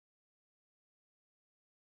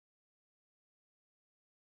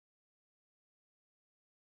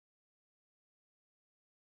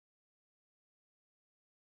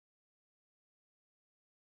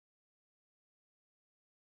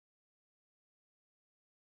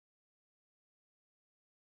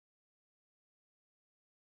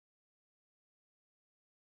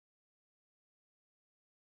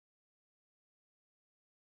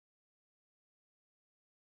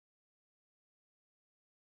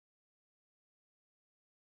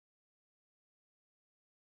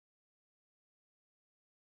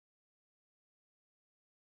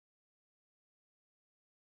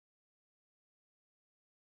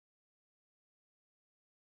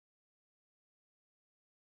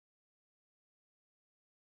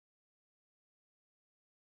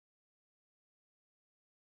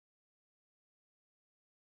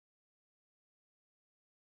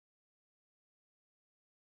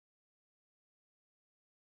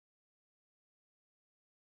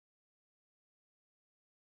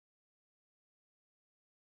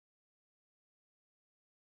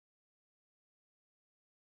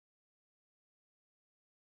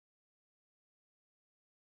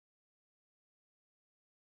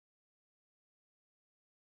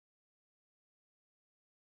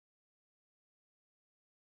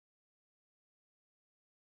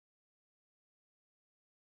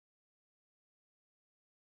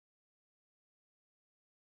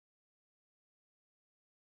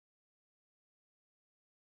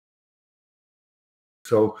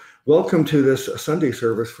So welcome to this Sunday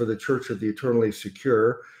service for the Church of the Eternally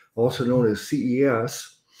Secure, also known as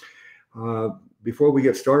C.E.S. Before we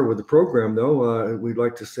get started with the program, though, we'd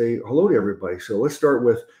like to say hello to everybody. So let's start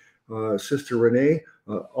with Sister Renee,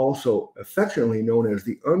 also affectionately known as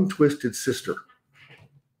the Untwisted Sister.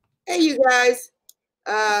 Hey, you guys.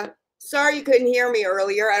 Sorry you couldn't hear me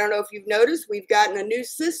earlier. I don't know if you've noticed, we've gotten a new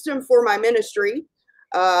system for my ministry.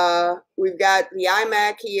 We've got the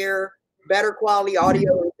iMac here, better quality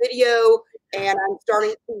audio and video, and I'm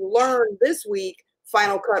starting to learn this week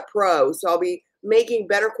Final Cut Pro. So I'll be making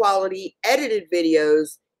better quality edited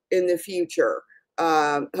videos in the future,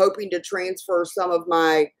 hoping to transfer some of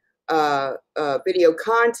my video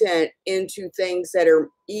content into things that are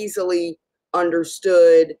easily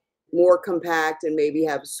understood, more compact, and maybe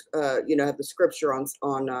have have the scripture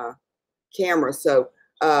on camera. So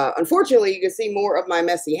unfortunately, you can see more of my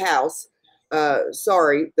messy house.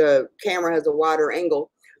 Sorry, the camera has a wider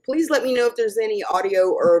angle. Please let me know if there's any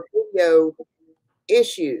audio or video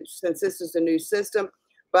issues, since this is a new system.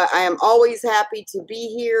 But I am always happy to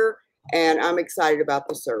be here, and I'm excited about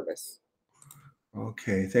the service.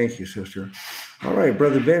 Okay, thank you, sister. All right,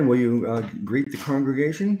 Brother Ben, will you greet the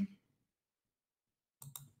congregation?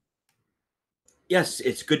 Yes,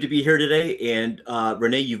 it's good to be here today. And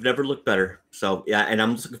Renee, you've never looked better. So yeah, and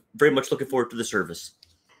I'm very much looking forward to the service.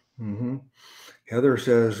 Mm-hmm. Heather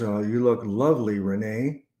says, you look lovely,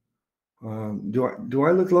 Renee. Do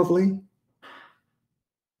I look lovely?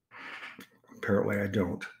 Apparently I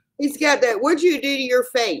don't. He's got that. What'd you do to your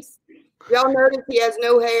face? Y'all notice he has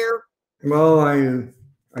no hair? Well,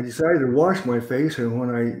 I decided to wash my face, and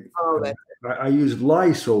when I used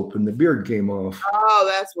lye soap and the beard came off.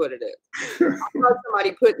 Oh, that's what it is. I thought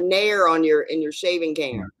somebody put Nair on in your shaving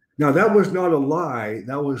can. Now that was not a lie.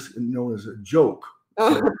 That was known as a joke.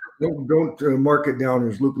 So don't mark it down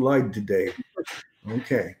as Luke lied today.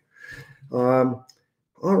 Okay. All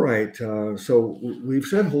right. So we've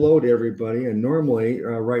said hello to everybody, and normally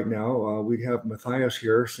right now we'd have Matthias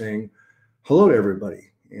here saying hello to everybody.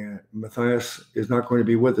 And Matthias is not going to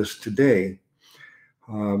be with us today.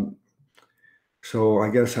 So I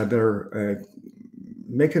guess I better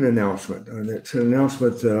make an announcement. And it's an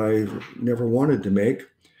announcement that I never wanted to make.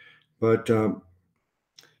 But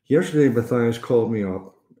yesterday, Matthias called me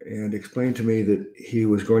up and explained to me that he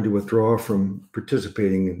was going to withdraw from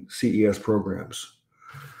participating in CES programs.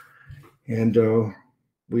 And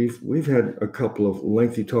we've had a couple of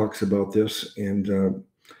lengthy talks about this, and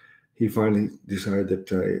he finally decided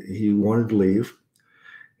that he wanted to leave.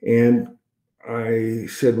 And I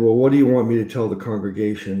said, well, what do you want me to tell the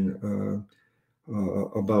congregation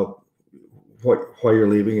about why you're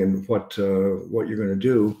leaving and what you're going to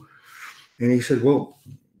do? And he said, well,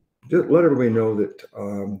 just let everybody know that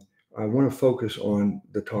I want to focus on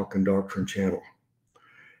the Talk and Doctrine channel.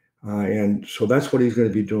 And so that's what he's going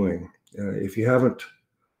to be doing. If you haven't,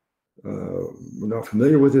 not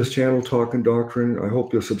familiar with this channel, Talk and Doctrine, I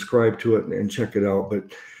hope you'll subscribe to it and check it out.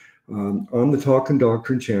 But on the Talk and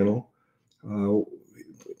Doctrine channel,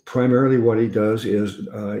 primarily what he does is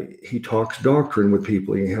he talks doctrine with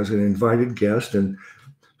people. He has an invited guest, and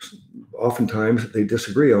oftentimes they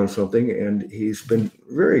disagree on something, and he's been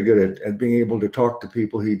very good at being able to talk to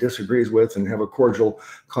people he disagrees with and have a cordial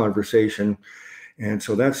conversation. And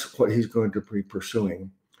so that's what he's going to be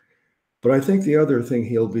pursuing. But I think the other thing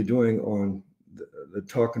he'll be doing on the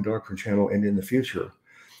Talk and Doctrine channel and in the future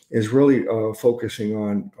is really focusing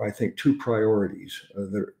on, I think, two priorities.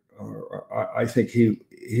 I think he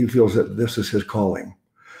feels that this is his calling.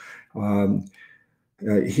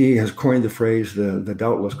 He has coined the phrase the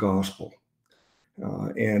doubtless gospel.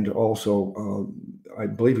 And also, I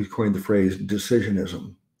believe he's coined the phrase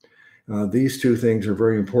decisionism. These two things are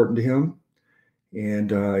very important to him.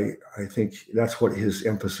 And I think that's what his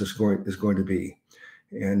emphasis is going to be.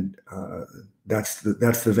 And that's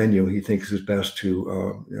the venue he thinks is best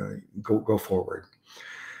to go forward.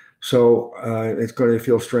 So it's going to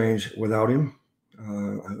feel strange without him.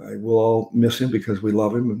 We'll all miss him because we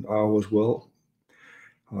love him, and I always will.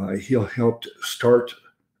 He helped start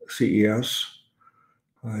CES.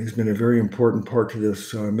 He's been a very important part to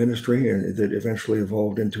this ministry, and that eventually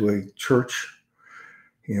evolved into a church.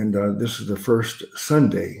 And this is the first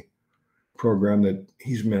Sunday program that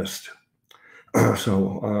he's missed.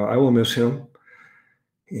 So I will miss him.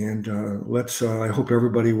 And I hope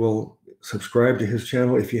everybody will subscribe to his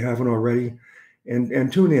channel if you haven't already,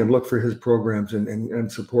 and tune in, look for his programs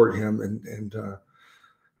and support him. And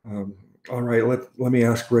all right, let me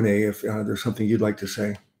ask Renee if there's something you'd like to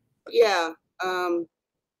say. Yeah,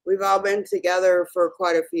 we've all been together for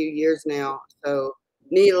quite a few years now. So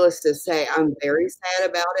needless to say, I'm very sad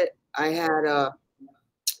about it. I had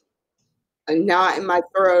a knot in my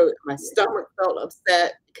throat. My stomach felt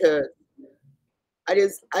upset because I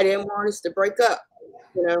didn't want us to break up,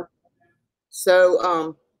 you know.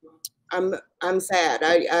 So I'm sad.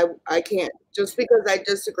 I can't, just because I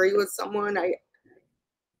disagree with someone.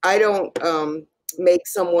 I don't make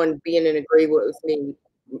someone being in agreement with me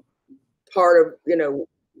part of, you know,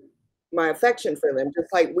 my affection for them,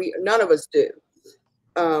 just like none of us do.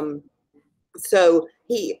 So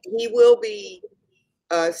he will be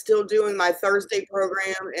still doing my Thursday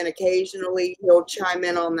program, and occasionally he'll chime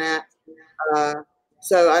in on that.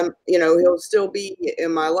 So I'm, you know, he'll still be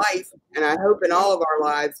in my life, and I hope in all of our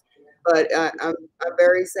lives. But I'm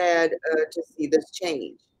very sad to see this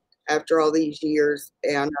change after all these years,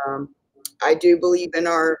 and I do believe in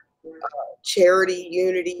our charity,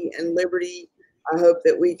 unity, and liberty. I hope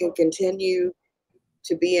that we can continue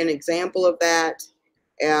to be an example of that.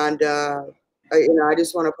 And you know, I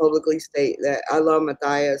just want to publicly state that I love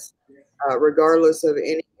Matthias, regardless of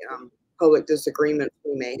any public disagreements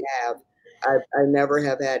we may have. I never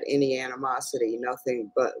have had any animosity,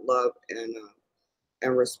 nothing but love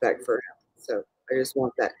and respect for him. So I just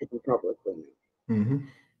want that to be publicly known. Mm-hmm.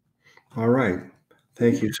 All right.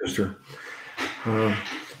 Thank you, sister. All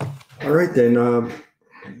right, then.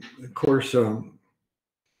 Of course, the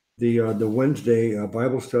Wednesday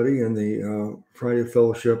Bible study and the Friday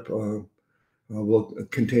fellowship will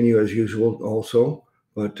continue as usual also.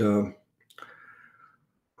 But I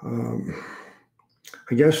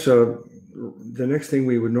guess the next thing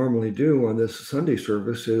we would normally do on this Sunday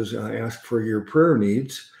service is ask for your prayer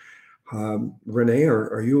needs. Renee,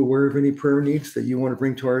 are you aware of any prayer needs that you want to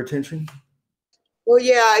bring to our attention? Well,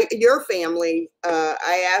 yeah, your family.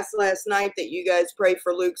 I asked last night that you guys pray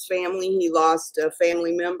for Luke's family. He lost a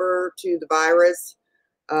family member to the virus.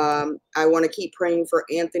 I want to keep praying for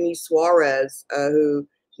Anthony Suarez, who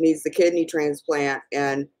needs the kidney transplant,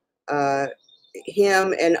 and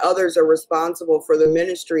him and others are responsible for the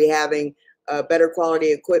ministry having better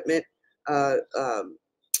quality equipment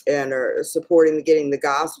and are supporting getting the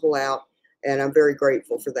gospel out. And I'm very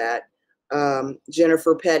grateful for that.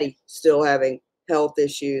 Jennifer Petty still having health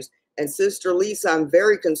issues, and Sister Lisa, I'm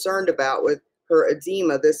very concerned about with her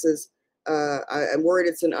edema. This is, I'm worried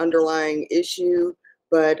it's an underlying issue,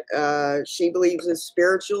 but she believes it's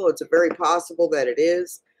spiritual. It's very possible that it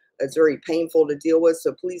is. It's very painful to deal with.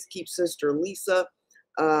 So please keep Sister Lisa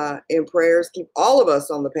in prayers. Keep all of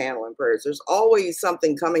us on the panel in prayers. There's always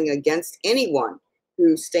something coming against anyone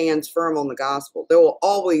who stands firm on the gospel. There will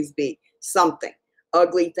always be something,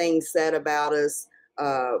 ugly things said about us,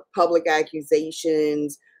 public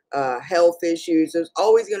accusations, health issues. There's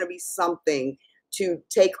always going to be something to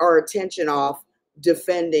take our attention off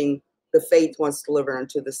defending the faith once delivered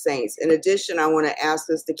unto the saints. In addition, I want to ask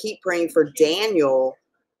us to keep praying for Daniel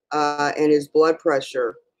and his blood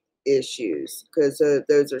pressure issues, because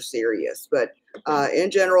those are serious. But in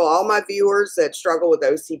general, all my viewers that struggle with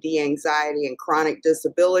OCD, anxiety, and chronic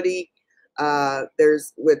disability,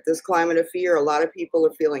 with this climate of fear, a lot of people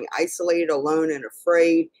are feeling isolated, alone, and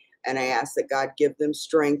afraid. And I ask that God give them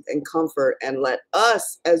strength and comfort, and let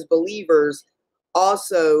us as believers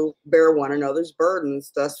also bear one another's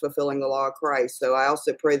burdens, thus fulfilling the law of Christ. So I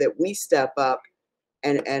also pray that we step up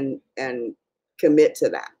and commit to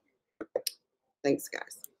that. Thanks,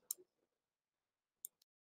 guys.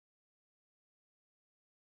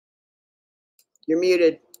 You're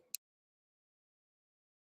muted.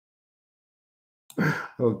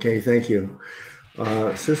 Okay, thank you.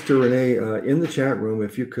 Sister Renee, in the chat room,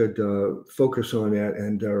 if you could focus on that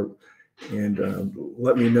and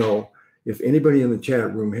let me know if anybody in the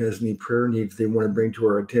chat room has any prayer needs they want to bring to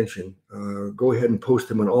our attention. Go ahead and post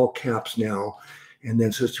them in all caps now, and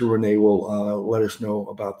then Sister Renee will let us know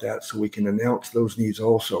about that so we can announce those needs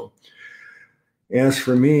also. As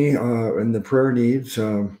for me and the prayer needs,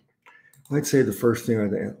 I'd say the first thing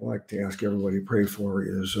I'd like to ask everybody to pray for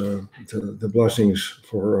is the blessings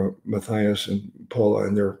for Matthias and Paula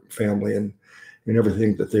and their family and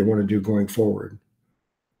everything that they want to do going forward.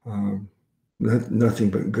 Nothing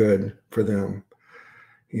but good for them.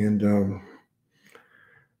 And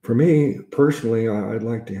for me personally, I'd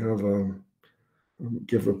like to have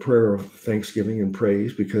give a prayer of thanksgiving and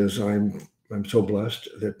praise, because I'm so blessed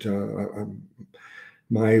that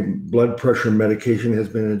my blood pressure medication has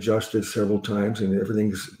been adjusted several times, and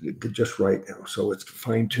everything's just right now. So it's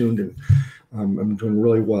fine-tuned, and I'm doing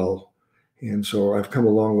really well. And so I've come a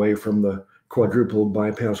long way from the quadruple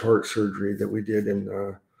bypass heart surgery that we did in,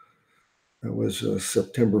 that was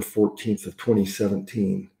September 14th of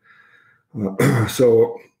 2017.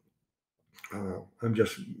 So I'm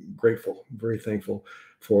just grateful, very thankful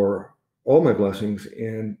for all my blessings.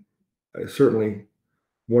 And certainly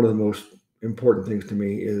one of the most important things to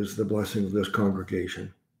me is the blessing of this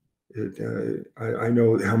congregation. I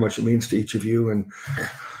know how much it means to each of you, and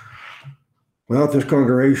without this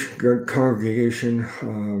congregation,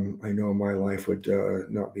 I know my life would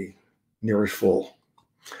not be near as full.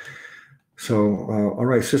 So, all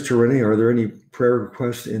right, Sister Renee, are there any prayer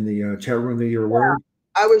requests in the chat room that you're aware of?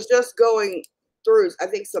 I was just going through. I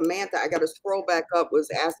think Samantha, I got to scroll back up, was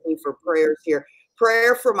asking for prayers here.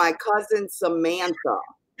 Prayer for my cousin Samantha.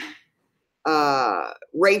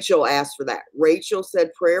 Rachel asked for that. Rachel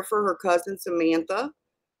said prayer for her cousin Samantha.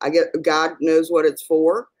 God knows what it's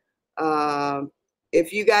for.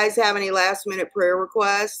 If you guys have any last minute prayer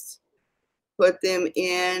requests, put them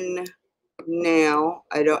in now.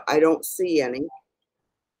 I don't see any.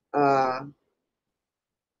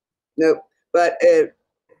 Nope. But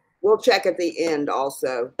we'll check at the end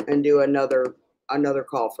also and do another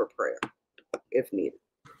call for prayer if needed.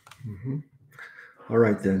 Mm-hmm. All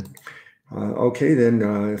right then. Okay, then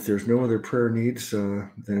if there's no other prayer needs,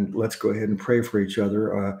 then let's go ahead and pray for each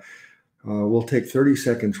other. We'll take 30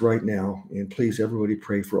 seconds right now, and please, everybody,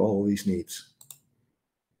 pray for all of these needs.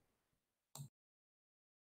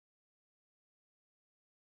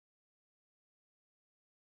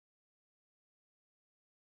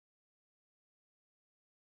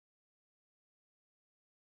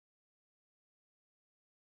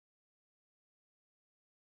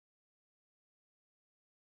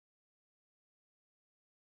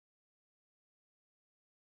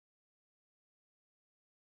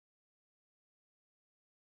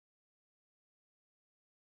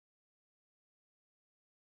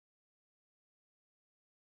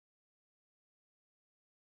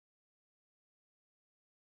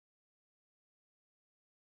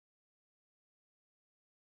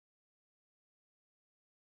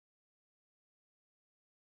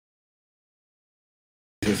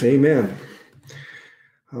 Amen.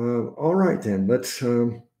 All right, then let's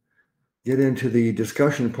get into the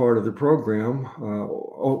discussion part of the program.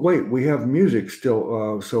 Oh, wait, we have music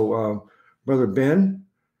still. So, Brother Ben,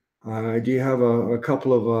 do you have a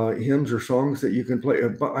couple of hymns or songs that you can play?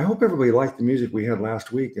 But I hope everybody liked the music we had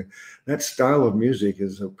last week. That style of music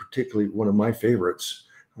is particularly one of my favorites.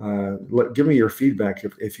 Give me your feedback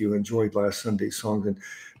if you enjoyed last Sunday's songs. And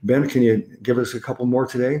Ben, can you give us a couple more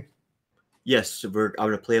today? Yes, I'm going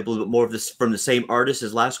to play a little bit more of this from the same artist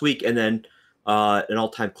as last week, and then an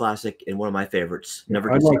all-time classic and one of my favorites. I'd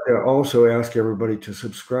like to also ask everybody to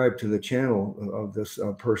subscribe to the channel of this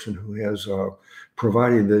person who has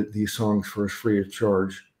provided these songs for us free of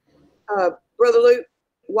charge. Brother Luke,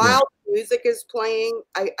 while the music is playing,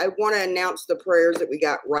 I want to announce the prayers that we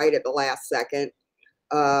got right at the last second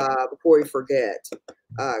before we forget.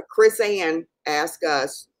 Chris Ann asked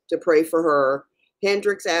us to pray for her.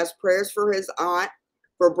 Hendricks asked prayers for his aunt,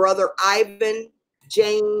 for Brother Ivan,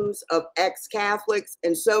 James of ex-Catholics,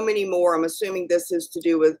 and so many more. I'm assuming this is to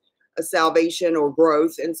do with a salvation or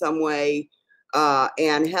growth in some way.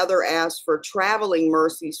 And Heather asked for traveling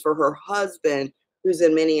mercies for her husband, who's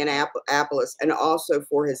in Minneapolis, and also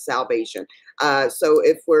for his salvation. So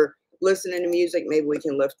if we're listening to music, maybe we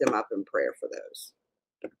can lift them up in prayer for those.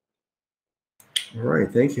 All right,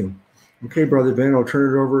 thank you. Okay, Brother Ben, I'll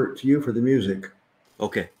turn it over to you for the music.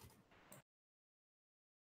 Okay.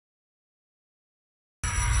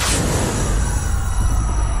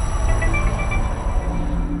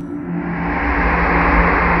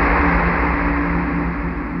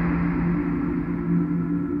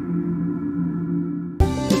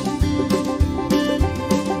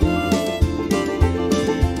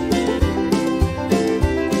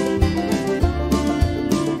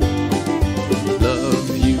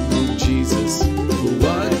 Love you, Jesus,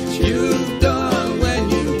 what you've done when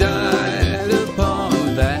you died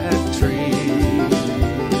upon that tree.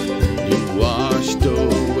 You washed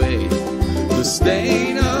away the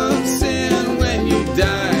stain of sin when you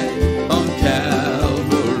died on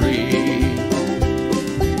Calvary.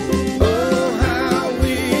 Oh, how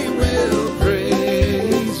we will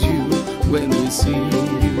praise you when we see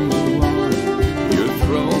you on your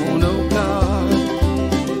throne, oh God.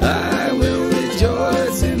 I will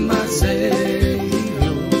rejoice in my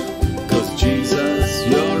Savior, 'cause Jesus,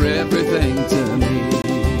 you're everything to me.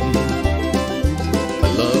 I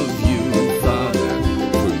love you, Father,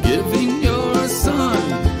 for giving your Son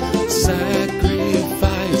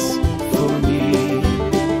sacrifice for me.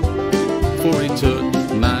 For he took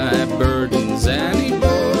my burdens and he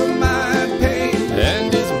bore my pain,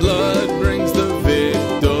 and his blood brings the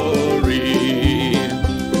victory.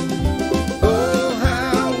 Oh,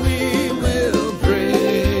 how we will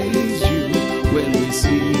praise you when we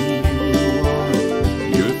see you on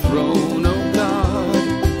your throne, oh God.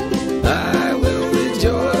 I will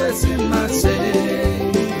rejoice in my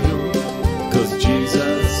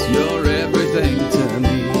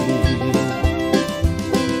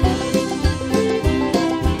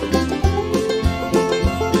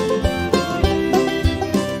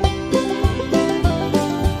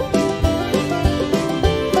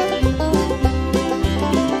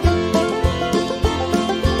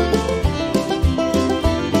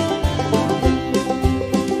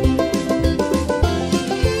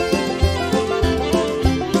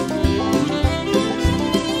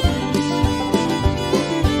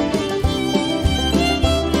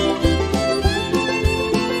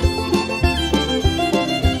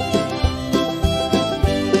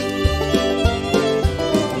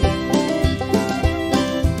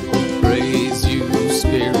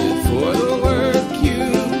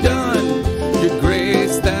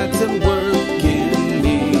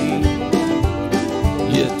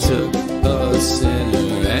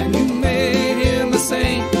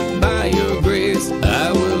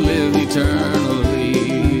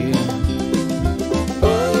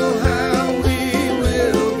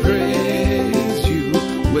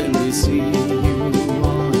we see you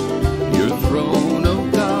on your throne, oh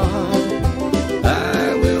God.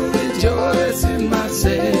 I will rejoice in my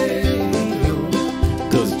Savior,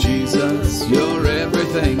 'cause Jesus, you're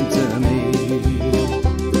everything to me.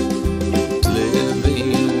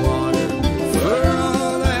 Living water for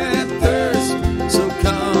all that thirst, so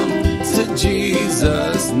come to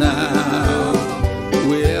Jesus now.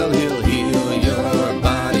 Well, he'll heal your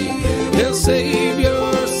body, he'll save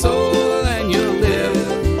your soul, and you'll live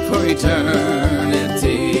for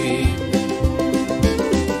eternity.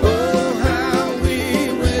 Oh, how we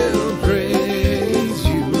will praise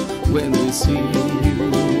you when we see you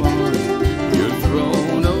on your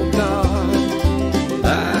throne, oh God. I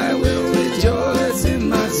will rejoice in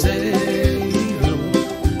my Savior,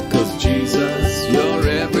 'cause Jesus, you're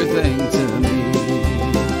everything to me.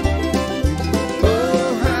 Oh,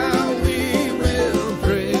 how we will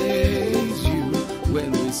praise you when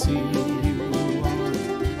we see you on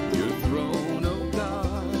your throne, oh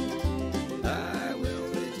God. I will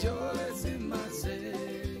rejoice in my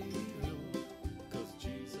Savior, 'cause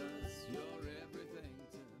Jesus, you're everything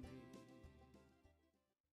to me.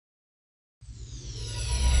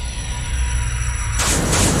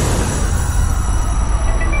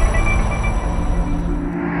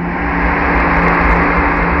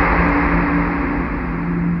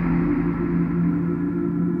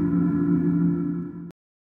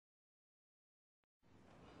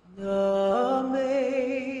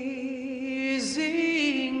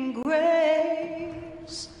 Amazing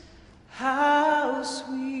grace, how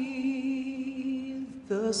sweet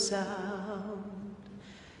the sound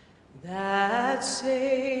that saved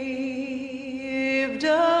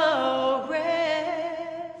a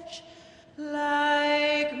wretch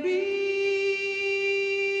like me.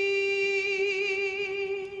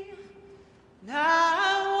 I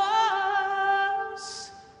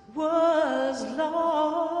was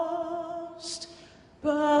lost,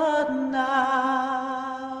 but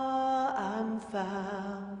now I'm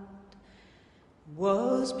found.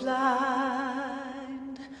 Was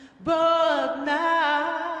blind, but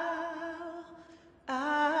now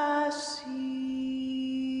I see.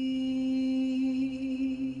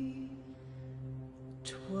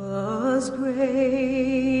 'Twas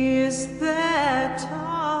grace that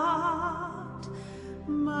taught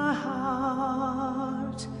my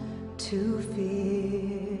heart to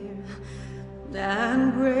fear,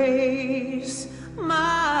 and grace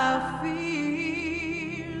my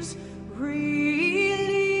fears relieved.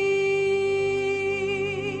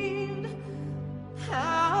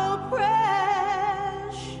 How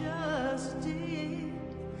precious did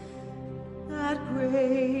that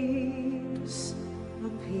grace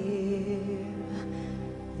appear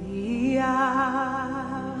the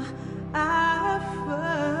hour I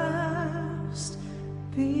first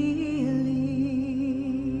believed.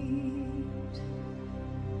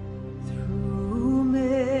 Through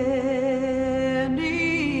many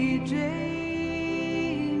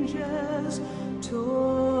dangers,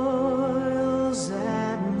 toils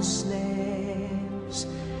and snares,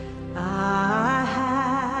 I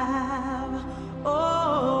have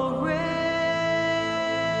already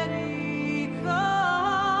come.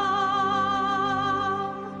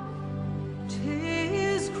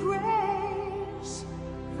 'Tis grace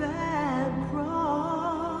that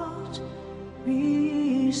brought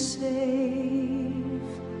me safe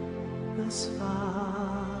thus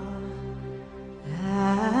far,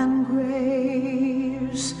 and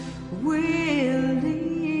grace will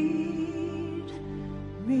lead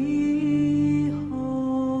me home.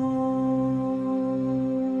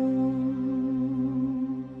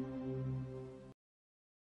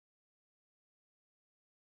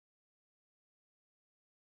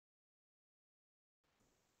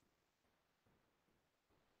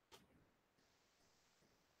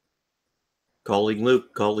 Calling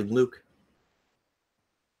Luke, calling Luke.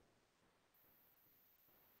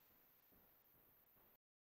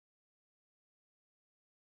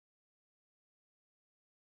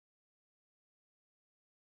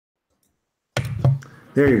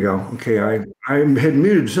 There you go. Okay, I had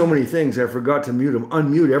muted so many things, I forgot to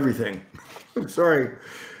unmute everything. I'm sorry.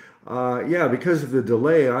 Yeah, because of the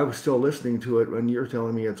delay, I was still listening to it when you're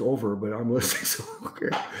telling me it's over, but I'm listening. So okay,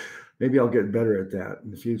 maybe I'll get better at that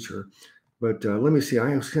in the future. But let me see.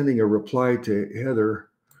 I am sending a reply to Heather.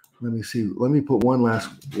 Let me see. Let me put one last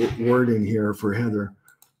word in here for Heather.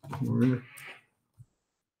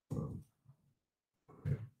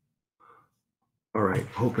 All right.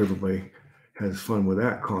 Hope everybody has fun with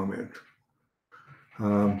that comment.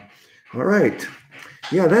 All right.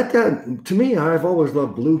 Yeah, that to me, I've always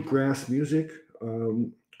loved bluegrass music.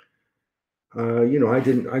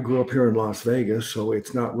 I grew up here in Las Vegas, so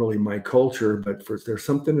it's not really my culture, but there's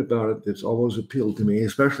something about it that's always appealed to me,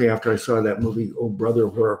 especially after I saw that movie, Oh Brother,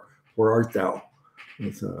 Where Art Thou?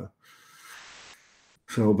 With,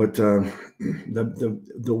 the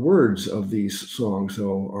words of these songs,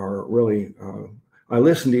 though, are really, I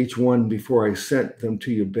listened to each one before I sent them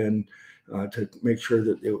to you, Ben, to make sure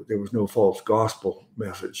that there was no false gospel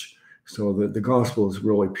message. So the gospel is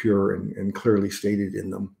really pure and clearly stated in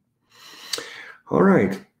them. All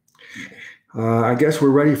right. I guess we're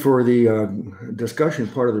ready for the discussion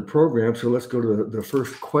part of the program. So let's go to the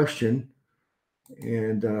first question.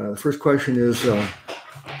 And the first question is,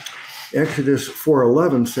 Exodus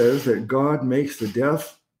 4:11 says that God makes the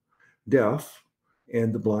deaf deaf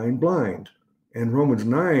and the blind blind. And Romans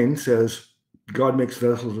 9 says God makes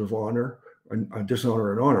vessels of honor,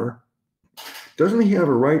 dishonor and honor. Doesn't he have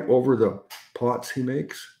a right over the pots he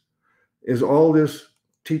makes? Is all this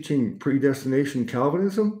teaching predestination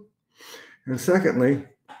Calvinism? And secondly,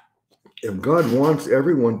 if God wants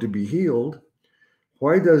everyone to be healed,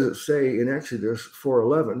 why does it say in Exodus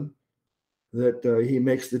 4:11 that he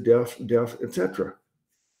makes the deaf, etc.?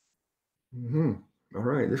 All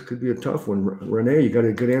right, this could be a tough one. Renee, you got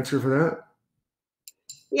a good answer for that?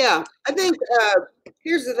 Yeah, I think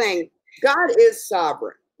here's the thing. God is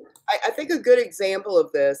sovereign. I think a good example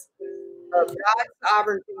of this, of God's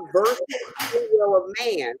sovereignty versus the will of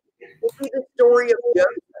man, would be the story of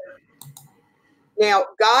Joseph. Now,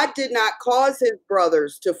 God did not cause his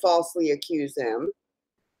brothers to falsely accuse him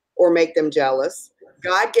or make them jealous.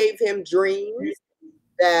 God gave him dreams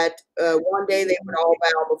that one day they would all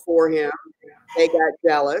bow before him. They got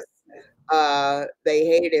jealous. They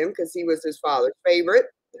hated him because he was his father's favorite.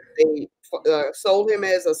 They sold him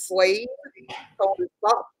as a slave, told his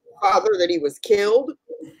father that he was killed,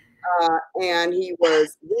 and he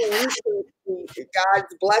was then,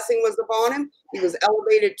 God's blessing was upon him. He was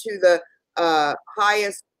elevated to the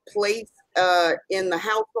highest place in the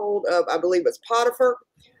household of, I believe it's Potiphar,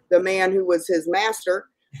 the man who was his master.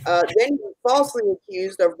 Then he was falsely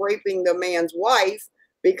accused of raping the man's wife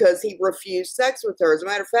because he refused sex with her. As a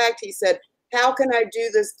matter of fact, he said, how can I do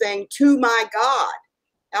this thing to my God?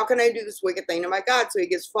 How can I do this wicked thing to my God? So he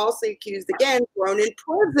gets falsely accused again, thrown in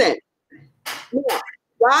prison. Now,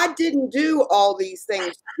 God didn't do all these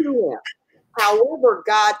things to him. However,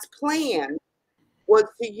 God's plan was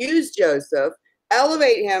to use Joseph,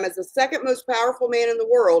 elevate him as the second most powerful man in the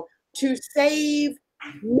world to save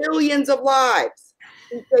millions of lives.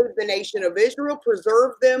 He saved the nation of Israel,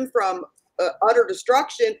 preserved them from utter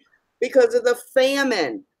destruction because of the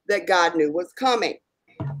famine that God knew was coming.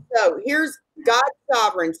 So here's God's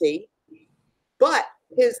sovereignty, but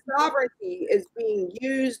his sovereignty is being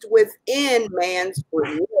used within man's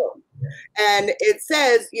free will. And it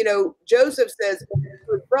says, Joseph says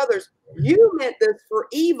to his brothers, you meant this for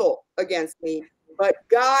evil against me, but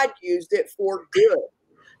God used it for good.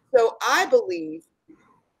 So I believe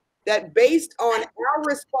that based on our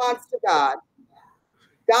response to God,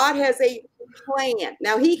 God has a plan.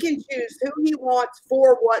 Now, he can choose who he wants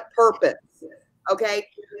for what purpose. Okay.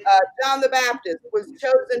 John the Baptist was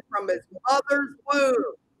chosen from his mother's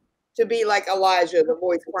womb to be like Elijah, the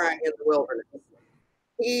voice crying in the wilderness.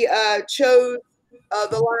 He chose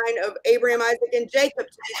the line of Abraham, Isaac, and Jacob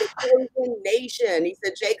to be the chosen nation. He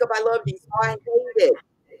said, Jacob I loved, Esau I hated,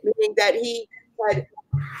 meaning that he had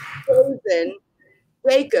chosen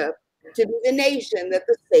Jacob to be the nation that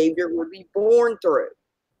the Savior would be born through.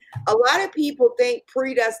 A lot of people think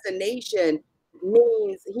predestination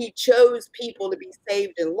means he chose people to be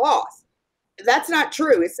saved and lost. That's not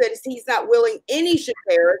true. It says he's not willing any should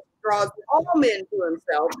perish, draws all men to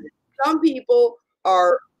himself. Some people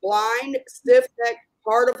are blind, stiff-necked,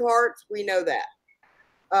 hard of hearts. We know that.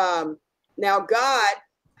 Now, God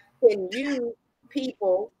can use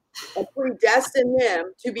people and predestine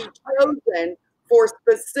them to be chosen for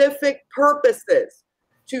specific purposes,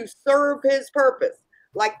 to serve his purpose.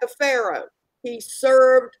 Like the Pharaoh, he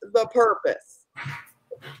served the purpose.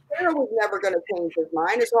 Pharaoh was never going to change his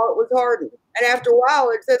mind. His heart was hardened. And after a while,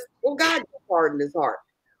 it says, well, God hardened his heart.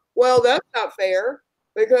 Well, that's not fair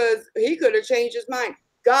because he could have changed his mind.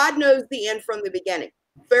 God knows the end from the beginning.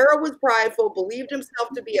 Pharaoh was prideful, believed himself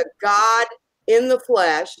to be a God in the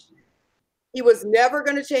flesh. He was never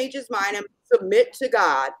going to change his mind and submit to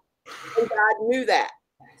God. And God knew that.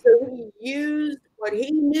 So he used what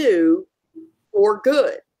he knew for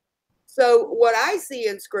good. So what I see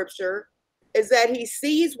in scripture is that he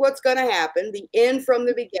sees what's going to happen, the end from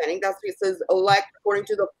the beginning. That's what it says, elect according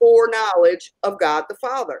to the foreknowledge of God the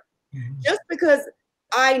Father. Just because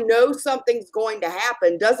I know something's going to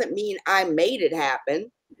happen doesn't mean I made it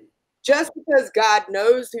happen. Just because God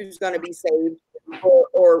knows who's going to be saved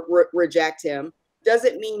or reject him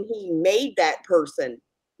doesn't mean he made that person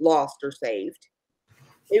lost or saved.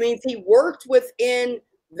 It means he worked within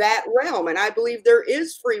that realm. And I believe there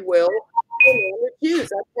is free will for man to choose.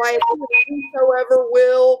 That's why it says, whosoever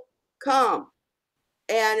will come.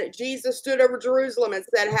 And Jesus stood over Jerusalem and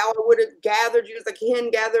said, how I would have gathered you as a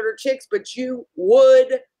hen gathered her chicks, but you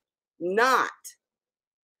would not.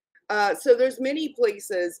 So there's many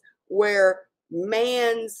places where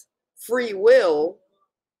man's free will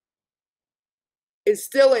is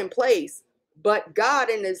still in place, but God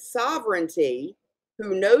in his sovereignty,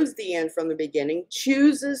 who knows the end from the beginning,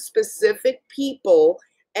 chooses specific people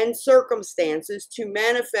and circumstances to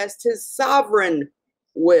manifest his sovereign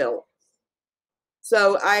will.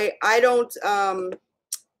 So I don't,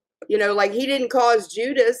 like he didn't cause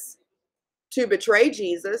Judas to betray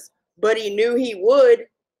Jesus, but he knew he would,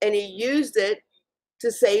 and he used it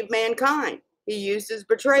to save mankind. He used his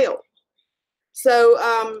betrayal. So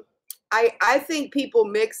I think people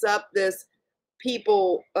mix up this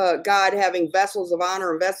God having vessels of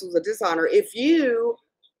honor and vessels of dishonor. If you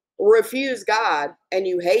refuse God and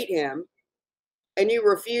you hate him and you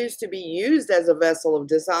refuse to be used as a vessel of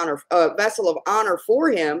dishonor, a vessel of honor for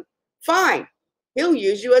him, fine. He'll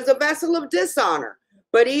use you as a vessel of dishonor.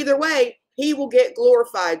 But either way, he will get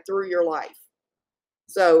glorified through your life.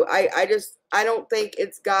 So I don't think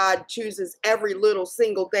it's God chooses every little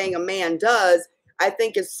single thing a man does. I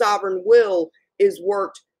think his sovereign will is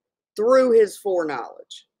worked through his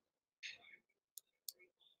foreknowledge.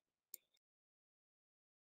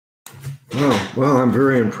 Well, I'm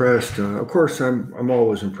very impressed. Of course, I'm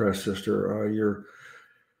always impressed, sister.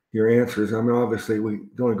 Your answers. I mean, obviously, we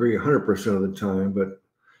don't agree 100% of the time, but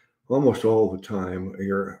almost all the time,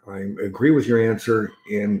 I agree with your answer,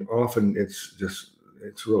 and often it's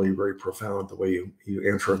really very profound the way you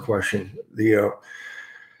answer a question.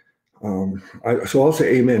 So I'll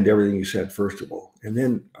say amen to everything you said, first of all. And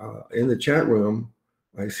then in the chat room,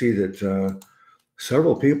 I see that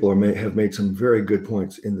several people have made some very good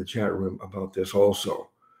points in the chat room about this also.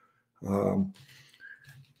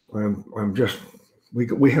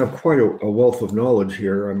 We have quite a wealth of knowledge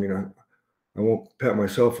here. I mean, I won't pat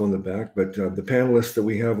myself on the back, but the panelists that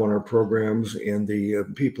we have on our programs and the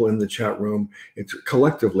people in the chat room, it's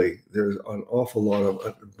collectively, there's an awful lot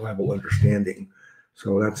of Bible understanding.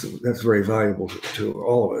 So that's very valuable to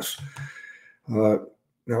all of us.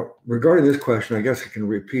 Now, regarding this question, I guess I can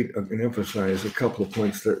repeat and emphasize a couple of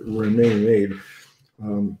points that Renee made.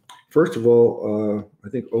 First of all, I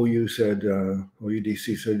think OUDC said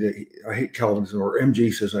that I hate Calvinism, or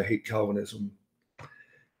MG says I hate Calvinism.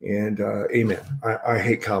 And amen. I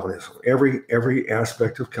hate Calvinism. Every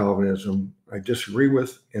aspect of Calvinism I disagree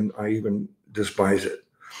with, and I even despise it.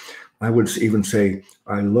 I would even say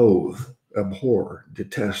I loathe, abhor,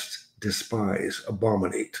 detest, despise,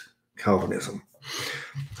 abominate Calvinism.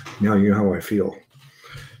 Now you know how I feel.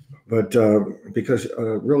 But because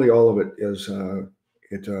really all of it is,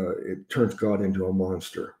 it turns God into a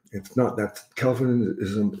monster. It's not that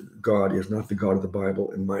Calvinism God is not the God of the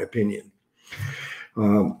Bible, in my opinion.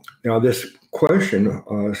 Now, this question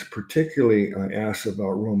is particularly asks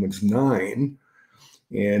about Romans 9,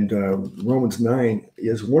 and Romans 9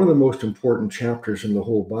 is one of the most important chapters in the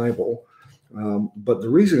whole Bible. But the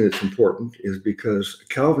reason it's important is because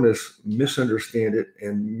Calvinists misunderstand it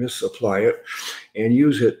and misapply it and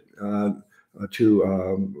use it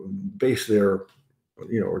to base their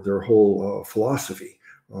whole philosophy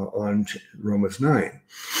on Romans 9.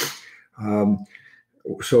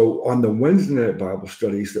 So on the Wednesday night Bible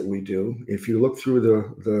studies that we do, if you look through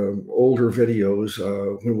the older videos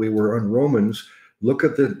when we were on Romans, look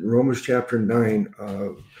at the Romans chapter 9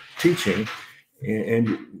 teaching,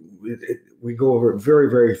 and we go over it very,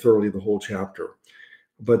 very thoroughly, the whole chapter.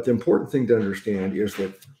 But the important thing to understand is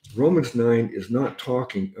that Romans 9 is not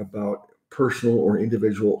talking about personal or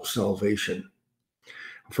individual salvation.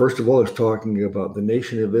 First of all, it's talking about the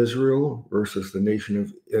nation of Israel versus the nation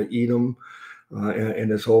of Edom.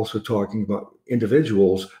 And it's also talking about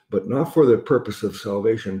individuals, but not for the purpose of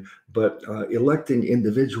salvation, but electing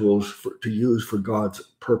individuals to use for God's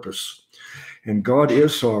purpose. And God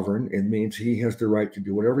is sovereign. It means he has the right to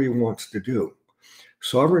do whatever he wants to do.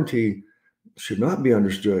 Sovereignty should not be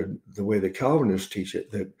understood the way the Calvinists teach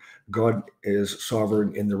it, that God is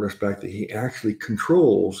sovereign in the respect that he actually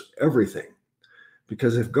controls everything.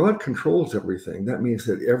 Because if God controls everything, that means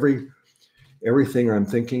that everything I'm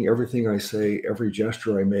thinking, everything I say, every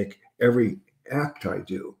gesture I make, every act I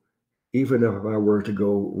do, even if I were to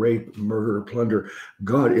go rape, murder, plunder,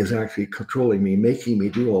 God is actually controlling me, making me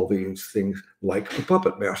do all these things like a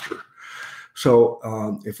puppet master.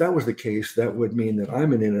 So if that was the case, that would mean that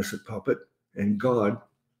I'm an innocent puppet and God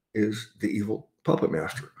is the evil puppet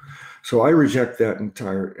master. So I reject that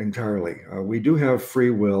entirely. We do have free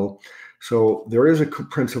will. So there is a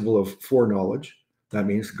principle of foreknowledge. That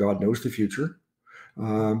means God knows the future.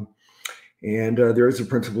 And there is a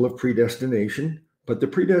principle of predestination. But the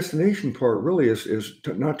predestination part really is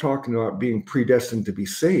not talking about being predestined to be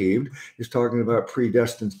saved. It's talking about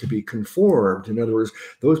predestined to be conformed. In other words,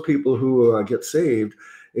 those people who get saved,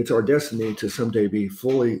 it's our destiny to someday be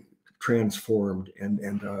fully transformed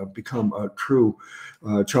and become a true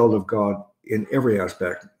child of God in every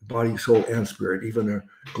aspect, body, soul, and spirit, even a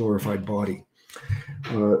glorified body.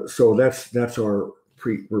 So that's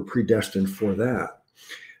we're predestined for that.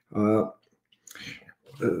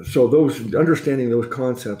 So understanding those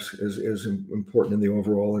concepts is important in the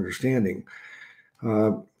overall understanding.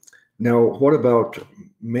 Now, what about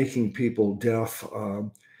making people deaf?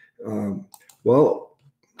 Well,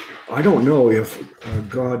 I don't know if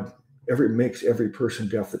God ever makes every person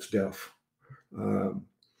deaf that's deaf.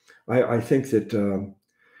 I think that a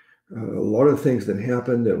lot of things that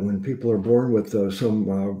happen, that when people are born with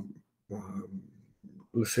some,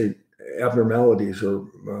 let's say, abnormalities or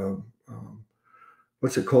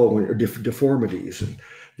what's it called, when deformities and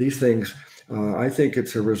these things, I think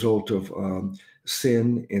it's a result of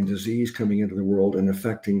sin and disease coming into the world and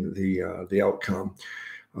affecting the outcome.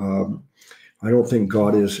 I don't think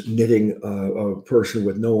God is knitting a person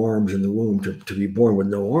with no arms in the womb to be born with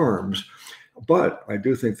no arms, but I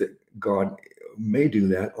do think that God may do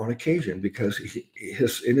that on occasion, because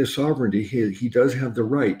in his sovereignty, he does have the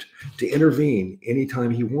right to intervene anytime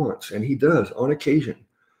he wants, and he does on occasion.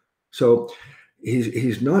 So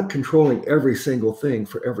he's not controlling every single thing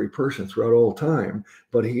for every person throughout all time,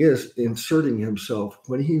 but he is inserting himself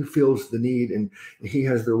when he feels the need, and he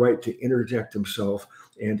has the right to interject himself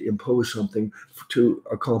and impose something to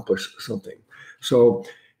accomplish something. So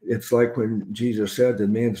it's like when Jesus said that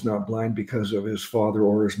man's not blind because of his father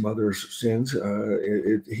or his mother's sins.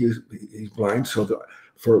 He's blind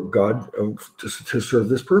for God to serve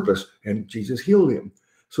this purpose, and Jesus healed him.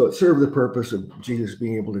 So it served the purpose of Jesus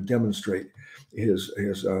being able to demonstrate his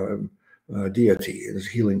deity, his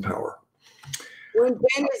healing power. When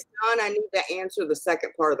Ben is done, I need to answer the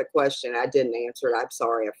second part of the question. I didn't answer it. I'm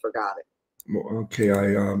sorry, I forgot it. Okay,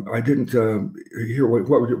 I didn't hear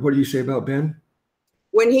what do you say about Ben?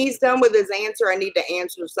 When he's done with his answer, I need to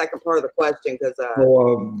answer the second part of the question, because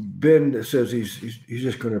Ben says he's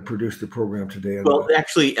just going to produce the program today. Well,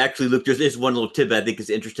 actually, Luke, there's one little tidbit I think is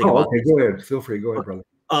interesting. Oh, okay, go ahead. Feel free. Go ahead, brother.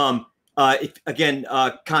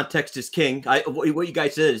 Context is king. What you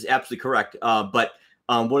guys said is absolutely correct. But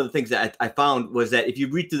one of the things that I found was that if you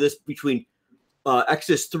read through this between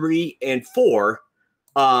Exodus 3 and 4,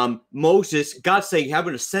 Moses, God's saying, I'm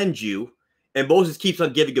going to send you. And Moses keeps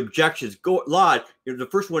on giving objections. Lord, the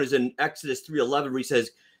first one is in Exodus 3:11, where he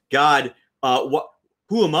says, God,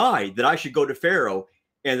 who am I that I should go to Pharaoh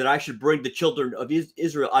and that I should bring the children of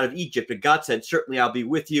Israel out of Egypt? And God said, certainly I'll be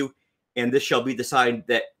with you. And this shall be the sign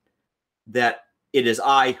that it is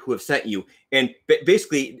I who have sent you. And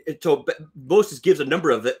basically, so Moses gives a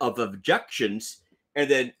number of objections.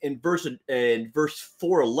 And then in verse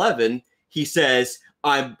 4:11, he says,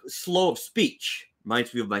 I'm slow of speech.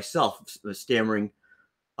 Reminds me of myself, a stammering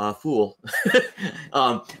fool.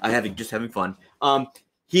 Just having fun.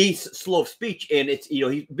 He's slow of speech, and it's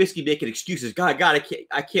he's basically making excuses. God,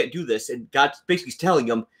 I can't do this, and God's basically telling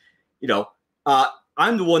him,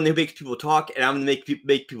 I'm the one that makes people talk, and I'm going to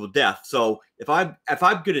make people deaf. So if I'm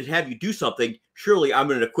going to have you do something, surely I'm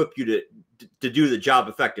going to equip you to do the job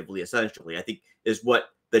effectively. Essentially, I think is what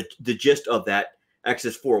the gist of that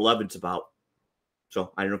Exodus 4:11 is about.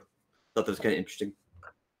 So I don't know. Thought that was kind of interesting.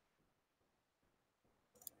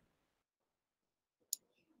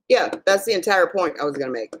 yeah, that's the entire point I was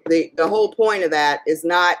going to make. The whole point of that is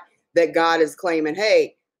not that God is claiming,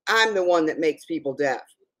 hey, I'm the one that makes people deaf.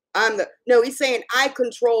 No, he's saying I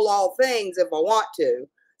control all things if I want to.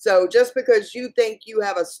 So just because you think you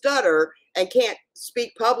have a stutter and can't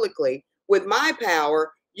speak publicly, with my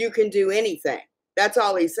power, you can do anything. That's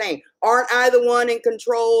all he's saying. Aren't I the one in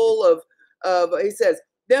control of he says,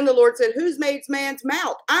 then the Lord said, who's made man's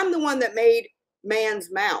mouth? I'm the one that made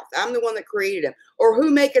man's mouth. I'm the one that created him. Or who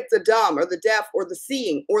maketh the dumb or the deaf or the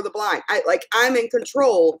seeing or the blind? I'm in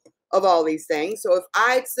control of all these things. So if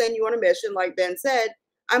I send you on a mission, like Ben said,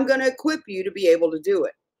 I'm going to equip you to be able to do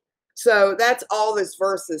it. So that's all this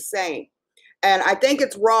verse is saying. And I think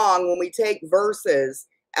it's wrong when we take verses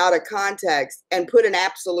out of context and put an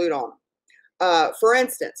absolute on them. For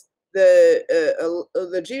instance,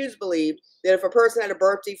 the Jews believed that if a person had a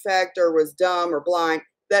birth defect or was dumb or blind,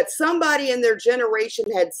 that somebody in their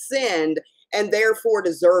generation had sinned and therefore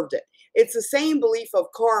deserved it. It's the same belief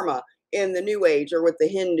of karma in the New Age or with the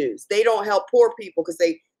Hindus. They don't help poor people because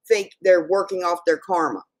they think they're working off their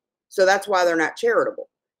karma. So that's why they're not charitable.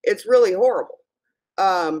 It's really horrible.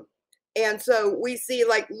 And so we see,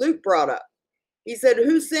 like Luke brought up, he said,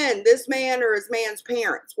 who sinned, this man or his man's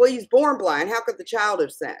parents? Well, he's born blind. How could the child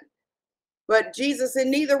have sinned? But Jesus said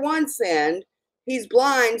neither one sinned. He's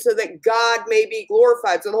blind so that God may be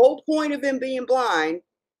glorified. So the whole point of him being blind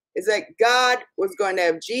is that God was going to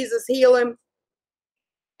have Jesus heal him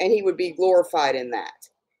and he would be glorified in that.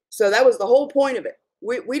 So that was the whole point of it.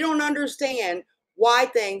 We don't understand why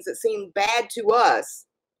things that seem bad to us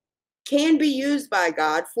can be used by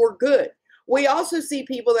God for good. We also see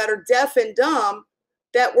people that are deaf and dumb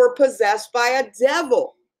that were possessed by a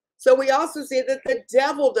devil. So we also see that the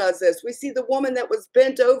devil does this. We see the woman that was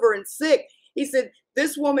bent over and sick. He said,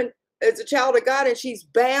 this woman is a child of God and she's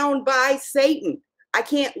bound by Satan. I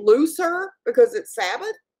can't loose her because it's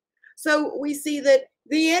Sabbath. So we see that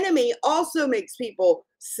the enemy also makes people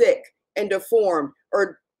sick and deformed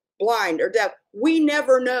or blind or deaf. We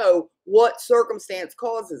never know what circumstance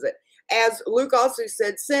causes it. As Luke also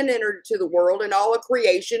said, sin entered into the world and all of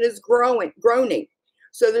creation is groaning.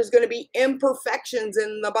 So there's going to be imperfections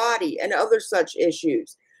in the body and other such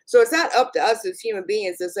issues. So it's not up to us as human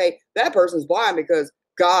beings to say that person's blind because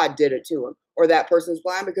God did it to him, or that person's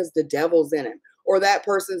blind because the devil's in him, or that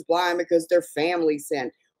person's blind because their family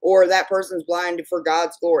sinned, or that person's blind for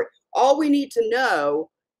God's glory. All we need to know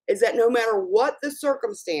is that no matter what the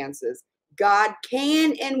circumstances, God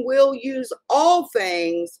can and will use all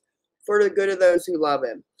things for the good of those who love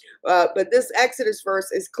him. But this Exodus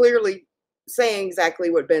verse is clearly saying exactly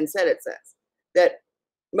what Ben said it says, that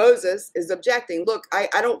Moses is objecting. Look, I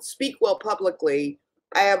don't speak well publicly.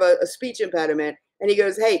 I have a speech impediment. And he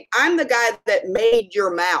goes, hey, I'm the guy that made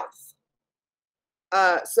your mouth.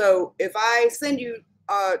 So if I send you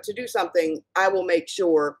to do something, I will make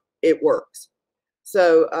sure it works.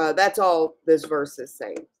 So that's all this verse is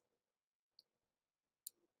saying.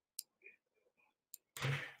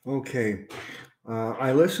 Okay.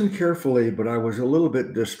 I listened carefully, but I was a little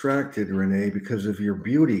bit distracted, Renee, because of your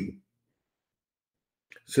beauty.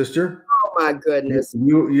 Sister? Oh my goodness.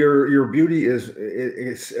 Your beauty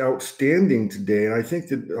is outstanding today. And I think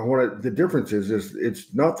that the difference is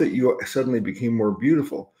it's not that you suddenly became more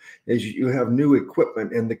beautiful, is you have new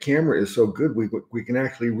equipment and the camera is so good we can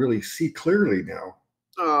actually really see clearly now.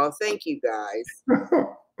 Oh, thank you guys.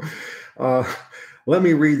 Let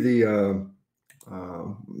me read the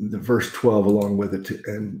verse 12 along with it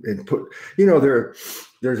and put,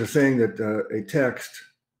 there's a saying that a text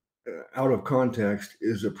out of context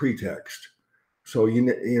is a pretext. So,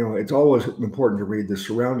 it's always important to read the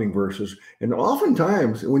surrounding verses. And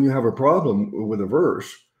oftentimes when you have a problem with a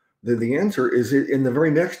verse, the answer is in the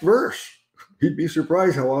very next verse. You'd be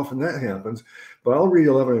surprised how often that happens. But I'll read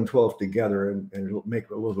 11 and 12 together and it'll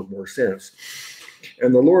make a little bit more sense.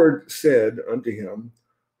 And the Lord said unto him,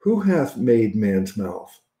 who hath made man's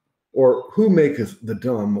mouth? Or who maketh the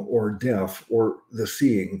dumb or deaf or the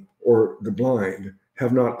seeing or the blind?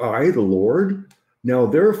 Have not I the Lord? Now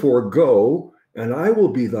therefore go, and I will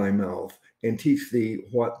be thy mouth, and teach thee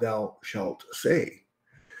what thou shalt say.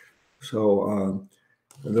 So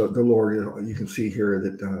the Lord, you can see here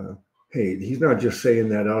that, hey, he's not just saying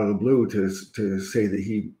that out of the blue to say that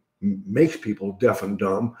he makes people deaf and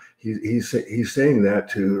dumb. He's saying that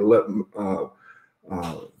to let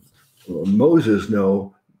Moses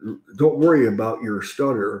know, don't worry about your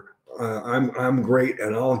stutter. I'm great,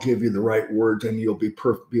 and I'll give you the right words, and you'll be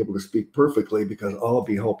able to speak perfectly because I'll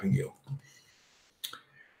be helping you.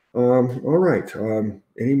 All right.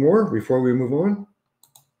 Any more before we move on?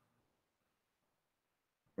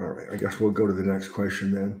 All right. I guess we'll go to the next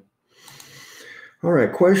question then. All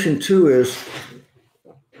right. Question 2 is,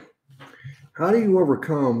 how do you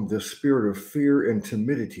overcome the spirit of fear and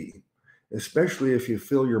timidity, especially if you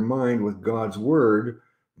fill your mind with God's word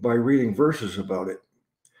by reading verses about it?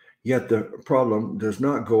 Yet the problem does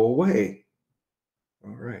not go away.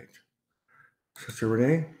 All right. Sister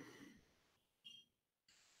Renee?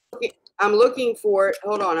 I'm looking for it.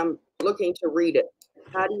 Hold on. I'm looking to read it.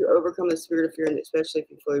 How do you overcome the spirit of fear, and especially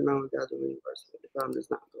if you fill your mind with God's word? The problem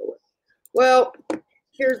does not go away. Well,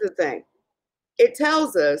 here's the thing. It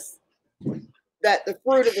tells us that the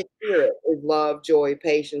fruit of the Spirit is love, joy,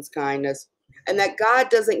 patience, kindness, and that God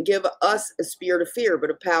doesn't give us a spirit of fear,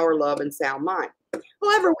 but of power, love, and sound mind.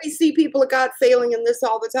 However, we see people of God failing in this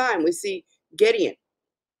all the time. We see Gideon,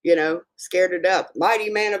 scared to death, mighty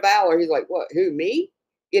man of valor. He's like, what, who, me?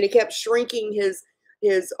 And he kept shrinking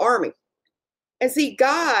his army. And see,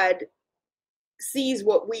 God sees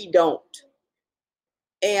what we don't.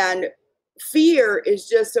 And fear is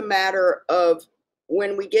just a matter of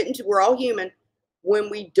when we get into, we're all human, when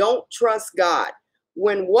we don't trust God,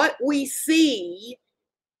 when what we see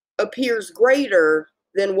appears greater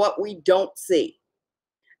than what we don't see.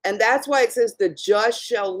 And that's why it says the just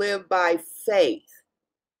shall live by faith.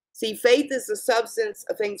 See, faith is the substance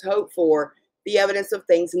of things hoped for, the evidence of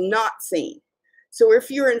things not seen. So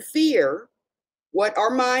if you're in fear, what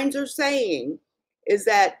our minds are saying is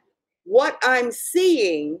that what I'm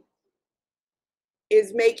seeing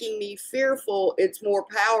is making me fearful. It's more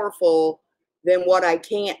powerful than what I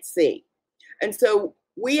can't see. And so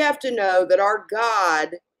we have to know that our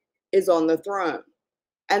God is on the throne,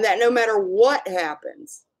 and that no matter what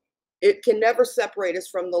happens, it can never separate us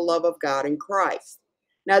from the love of God in Christ.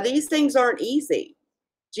 Now, these things aren't easy.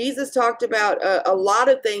 Jesus talked about a lot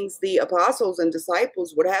of things the apostles and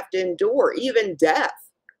disciples would have to endure, even death.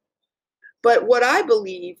 But what I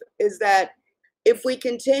believe is that if we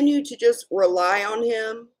continue to just rely on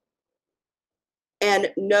him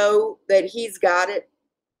and know that he's got it,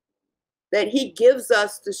 that he gives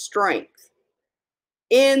us the strength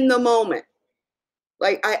in the moment.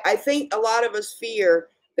 Like, I think a lot of us fear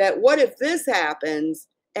that what if this happens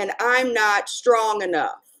and I'm not strong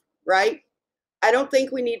enough, right? I don't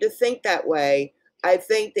think we need to think that way. I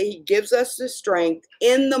think that he gives us the strength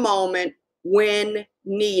in the moment when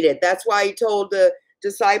needed. That's why he told the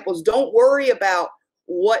disciples, don't worry about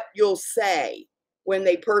what you'll say when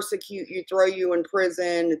they persecute you, throw you in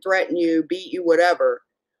prison, threaten you, beat you, whatever,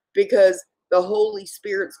 because the Holy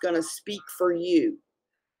Spirit's going to speak for you.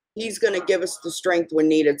 He's going to give us the strength when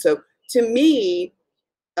needed. So to me,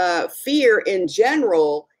 fear in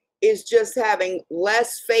general is just having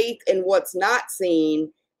less faith in what's not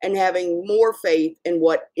seen and having more faith in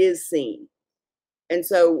what is seen. And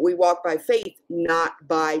so we walk by faith, not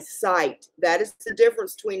by sight. That is the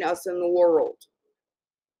difference between us and the world.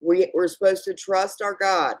 We're supposed to trust our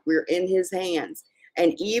God. We're in his hands.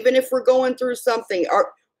 And even if we're going through something,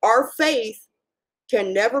 our faith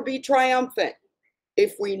can never be triumphant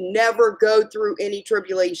if we never go through any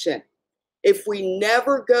tribulation. If we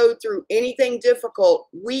never go through anything difficult,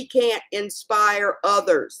 we can't inspire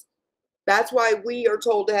others. That's why we are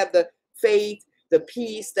told to have the faith, the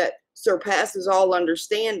peace that surpasses all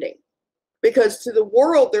understanding. Because to the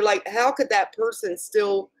world, they're like, how could that person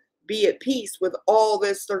still be at peace with all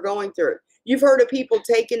this they're going through? You've heard of people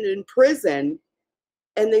taken in prison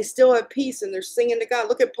and they still have peace and they're singing to God.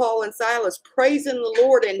 Look at Paul and Silas praising the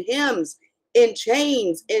Lord in hymns, in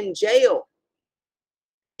chains, in jail.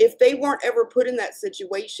 If they weren't ever put in that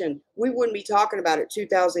situation, we wouldn't be talking about it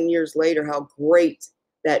 2,000 years later, how great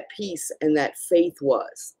that peace and that faith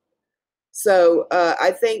was. So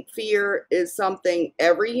I think fear is something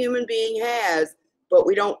every human being has, but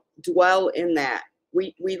we don't dwell in that.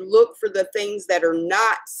 We look for the things that are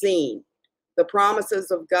not seen, the promises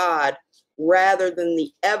of God, rather than the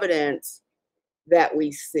evidence that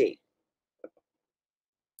we see.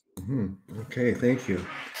 Okay, thank you.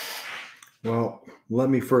 Well, let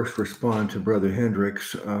me first respond to Brother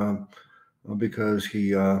Hendricks because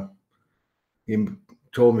he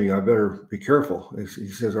told me I better be careful. He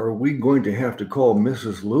says, are we going to have to call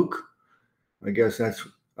Mrs. Luke? I guess that's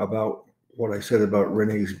about what I said about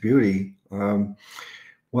Renee's beauty.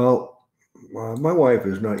 Well, my wife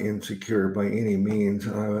is not insecure by any means.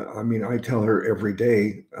 I mean, I tell her every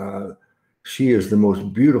day she is the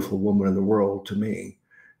most beautiful woman in the world to me.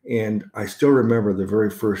 And I still remember the very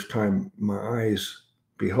first time my eyes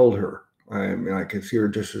beheld her. I mean, I can see her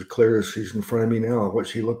just as clear as she's in front of me now, what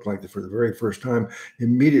she looked like for the very first time.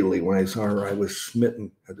 Immediately when I saw her, I was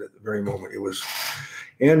smitten at the very moment.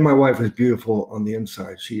 And my wife is beautiful on the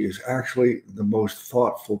inside. She is actually the most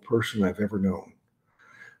thoughtful person I've ever known.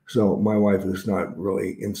 So my wife is not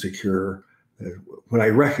really insecure when I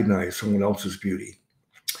recognize someone else's beauty.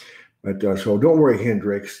 But so don't worry,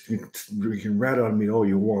 Hendricks. You can rat on me all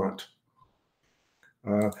you want.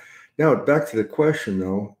 Now back to the question,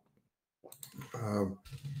 though.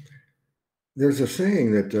 There's a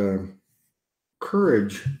saying that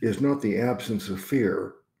courage is not the absence of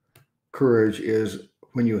fear. Courage is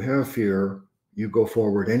when you have fear, you go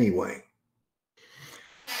forward anyway.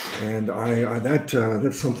 And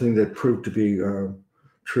that's something that proved to be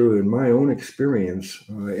true in my own experience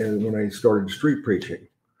and when I started street preaching.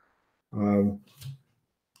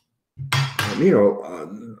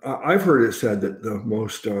 I've heard it said that the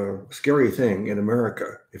most scary thing in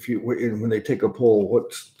America, when they take a poll,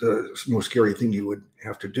 what's the most scary thing you would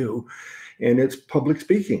have to do? And it's public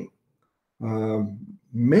speaking.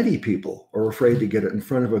 Many people are afraid to get in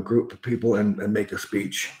front of a group of people and make a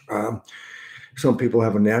speech. Some people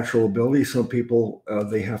have a natural ability. Some people,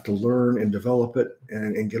 they have to learn and develop it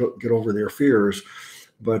and get over their fears.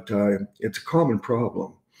 But it's a common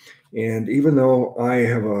problem. And even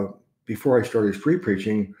though before I started street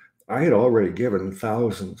preaching, I had already given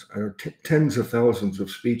thousands, tens of thousands of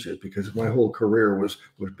speeches, because my whole career was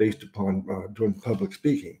based upon doing public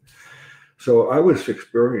speaking. So I was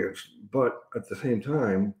experienced, but at the same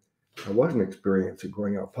time, I wasn't experienced at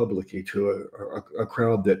going out publicly to a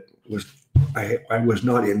crowd that I was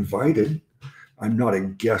not invited. I'm not a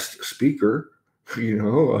guest speaker,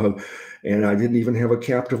 and I didn't even have a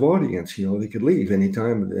captive audience. They could leave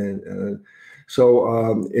anytime. And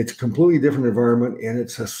so it's a completely different environment, and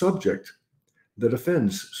it's a subject that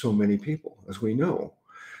offends so many people, as we know.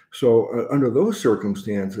 So under those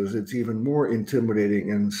circumstances, it's even more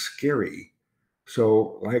intimidating and scary.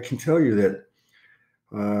 So I can tell you that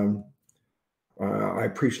I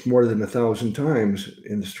preached more than 1,000 times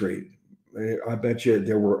in the street. I bet you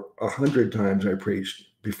there were 100 times I preached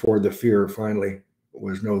before the fear finally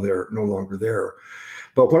was no longer there.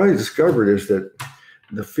 But what I discovered is that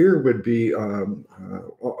the fear would be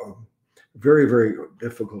very, very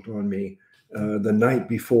difficult on me the night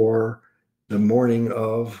before, the morning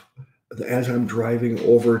of, as I'm driving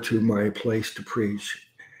over to my place to preach,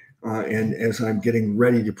 and as I'm getting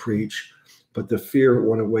ready to preach. But the fear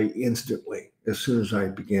went away instantly as soon as I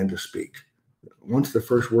began to speak. Once the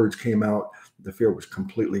first words came out, the fear was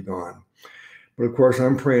completely gone. But of course,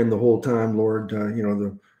 I'm praying the whole time, Lord,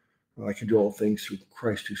 I can do all things through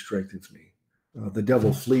Christ who strengthens me. The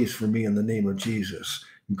devil flees from me in the name of Jesus.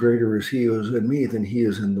 Greater is he who is in me than he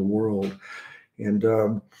is in the world.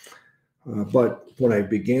 And but when I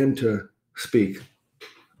began to speak,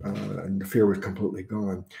 and the fear was completely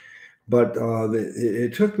gone. But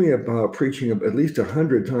it took me about preaching at least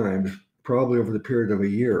 100 times, probably over the period of a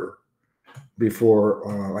year,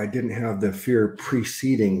 before I didn't have the fear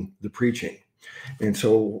preceding the preaching. And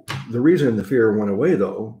so the reason the fear went away,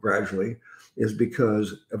 though, gradually, is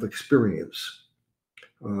because of experience.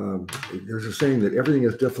 There's a saying that everything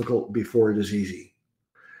is difficult before it is easy.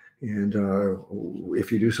 And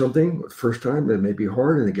if you do something the first time, it may be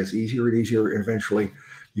hard, and it gets easier and easier, and eventually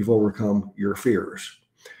you've overcome your fears.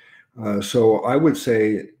 So I would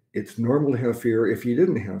say it's normal to have fear. If you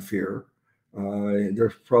didn't have fear,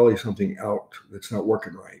 there's probably something out that's not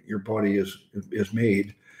working right. Your body is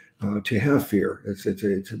made to have fear. It's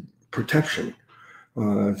a protection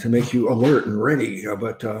to make you alert and ready.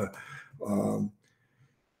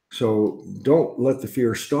 So don't let the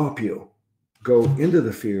fear stop you. Go into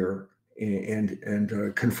the fear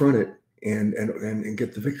and confront it and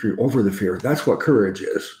get the victory over the fear. That's what courage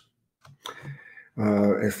is.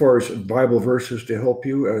 As far as Bible verses to help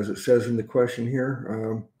you, as it says in the question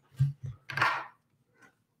here,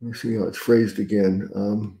 let me see how it's phrased again.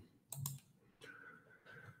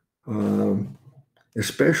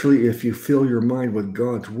 Especially if you fill your mind with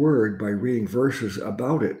God's word by reading verses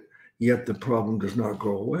about it, yet the problem does not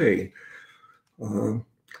go away.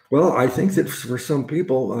 Well, I think that for some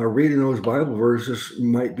people, reading those Bible verses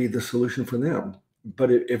might be the solution for them.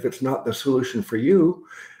 But if it's not the solution for you,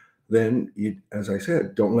 then, as I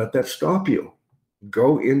said, don't let that stop you.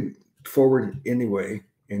 Go forward anyway,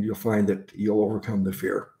 and you'll find that you'll overcome the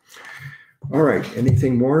fear. All right.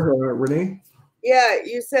 Anything more, Renee? Yeah,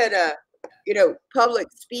 you said, public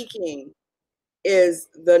speaking is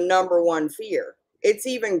the number one fear. It's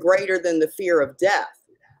even greater than the fear of death.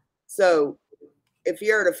 So if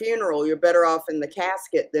you're at a funeral, you're better off in the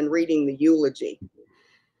casket than reading the eulogy,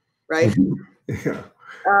 right? Yeah.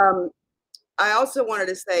 I also wanted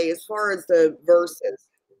to say, as far as the verses,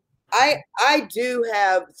 I do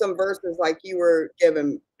have some verses like you were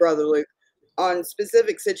given, Brother Luke, on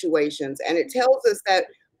specific situations. And it tells us that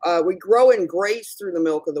we grow in grace through the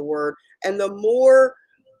milk of the word. And the more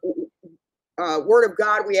word of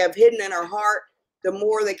God we have hidden in our heart, the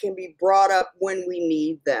more they can be brought up when we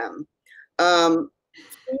need them.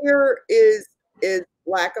 Fear is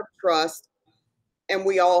lack of trust, and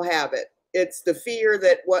we all have it. It's the fear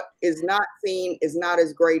that what is not seen is not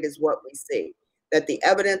as great as what we see, that the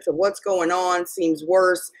evidence of what's going on seems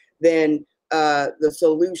worse than the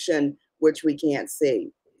solution, which we can't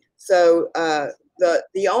see. So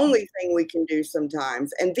the only thing we can do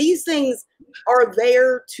sometimes, and these things are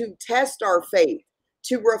there to test our faith,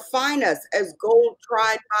 to refine us as gold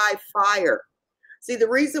tried by fire. See, the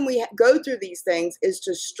reason we go through these things is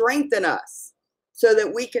to strengthen us so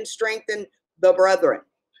that we can strengthen the brethren.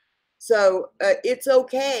 So it's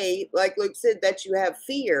okay, like Luke said, that you have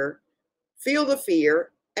fear, feel the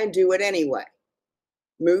fear, and do it anyway.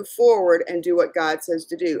 Move forward and do what God says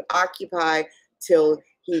to do. Occupy till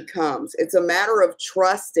he comes. It's a matter of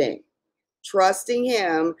trusting trusting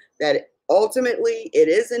him that ultimately it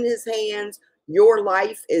is in his hands. Your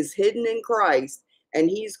life is hidden in Christ, and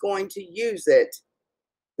he's going to use it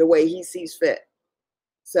the way he sees fit.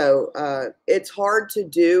 So it's hard to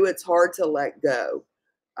do. It's hard to let go.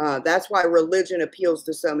 That's why religion appeals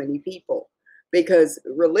to so many people, because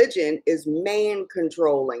religion is man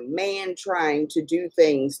controlling, man trying to do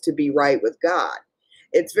things to be right with God.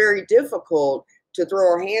 It's very difficult to throw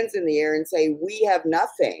our hands in the air and say, we have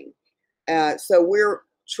nothing. So we're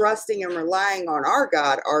trusting and relying on our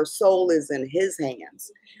God. Our soul is in his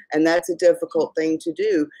hands. And that's a difficult thing to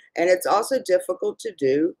do. And it's also difficult to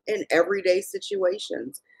do in everyday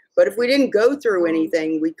situations. But if we didn't go through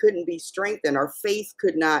anything, we couldn't be strengthened. Our faith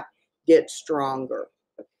could not get stronger.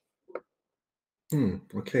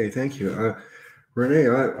 Okay, thank you. Renee,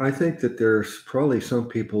 I think that there's probably some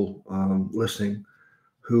people listening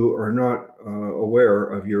who are not aware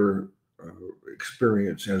of your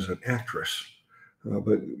experience as an actress.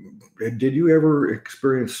 But did you ever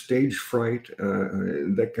experience stage fright,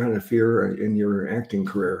 that kind of fear in your acting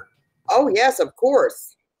career? Oh, yes, of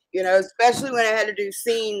course. You know, especially when I had to do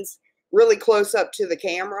scenes really close up to the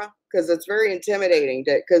camera, because it's very intimidating.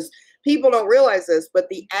 Because people don't realize this, but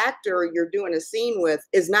the actor you're doing a scene with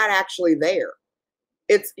is not actually there.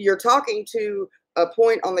 You're talking to a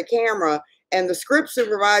point on the camera, and the script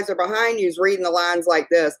supervisor behind you is reading the lines like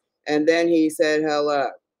this, and then he said hello.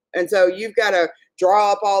 And so you've got to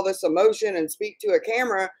draw up all this emotion and speak to a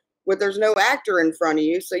camera when there's no actor in front of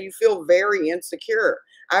you, so you feel very insecure.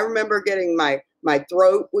 I remember getting my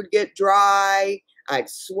throat would get dry, I'd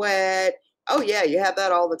sweat. Oh yeah, you have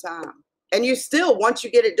that all the time. And you still, once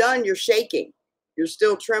you get it done, you're shaking. You're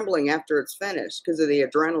still trembling after it's finished because of the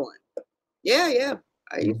adrenaline. Yeah.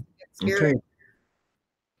 I used to get scared. Okay.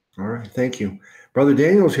 All right, thank you. Brother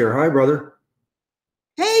Daniel's here. Hi, brother.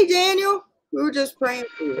 Hey, Daniel. We were just praying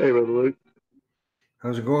for you. Hey, Brother Luke.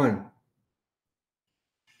 How's it going?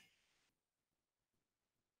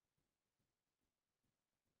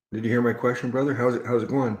 Did you hear my question, brother? How's it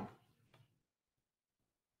going?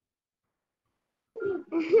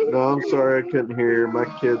 No, I'm sorry, I couldn't hear. My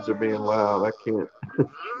kids are being loud. I can't.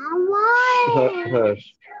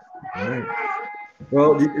 Hush. All right.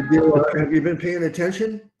 Well, have you been paying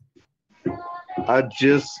attention?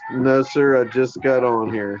 No, sir. I just got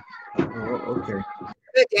on here. Oh, okay.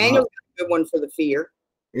 Daniel's got a good one for the fear.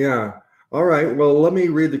 Yeah. All right. Well, let me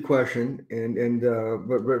read the question,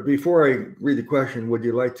 but before I read the question, would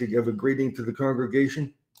you like to give a greeting to the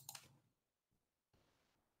congregation?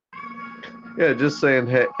 Yeah, just saying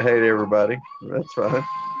hey to everybody. That's fine.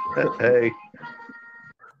 Hey.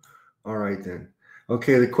 All right then.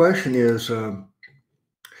 Okay. The question is,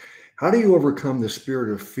 how do you overcome the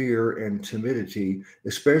spirit of fear and timidity,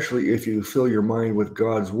 especially if you fill your mind with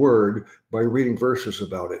God's word by reading verses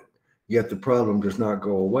about it, yet the problem does not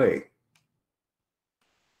go away?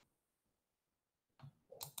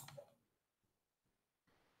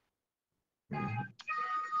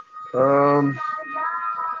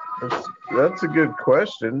 That's a good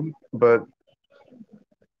question, but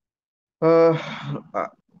I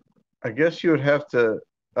guess I would have to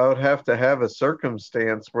have a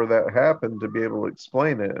circumstance where that happened to be able to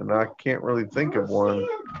explain it, and I can't really think of one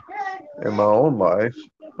in my own life.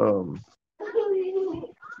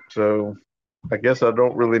 So I guess I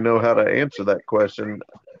don't really know how to answer that question,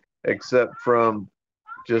 except from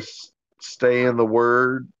just stay in the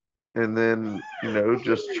word, and then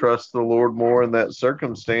just trust the Lord more in that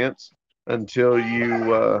circumstance until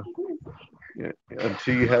you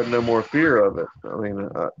have no more fear of it. I mean,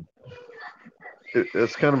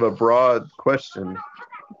 it's kind of a broad question.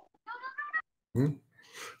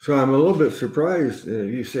 So I'm a little bit surprised.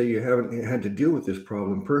 You say you haven't had to deal with this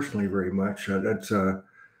problem personally very much. That's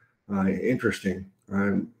interesting.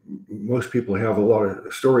 Most people have a lot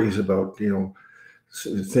of stories about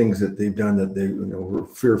things that they've done that they were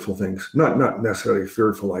fearful things. Not necessarily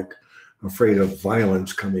fearful, like afraid of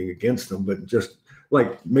violence coming against them, but just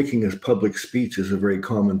like making a public speech is a very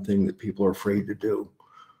common thing that people are afraid to do.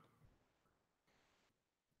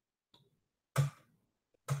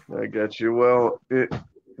 I got you. Well,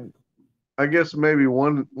 I guess maybe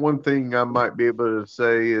one thing I might be able to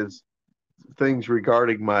say is things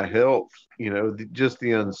regarding my health. Just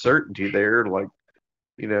the uncertainty there. Like,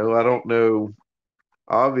 I don't know.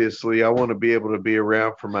 Obviously, I want to be able to be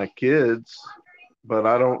around for my kids, but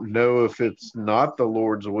I don't know if it's not the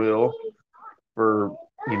Lord's will for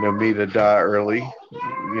me to die early.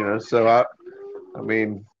 So I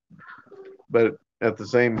mean, but at the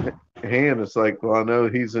same hand, it's like, well, I know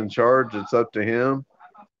He's in charge. It's up to Him.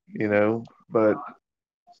 But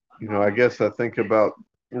I guess I think about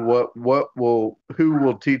who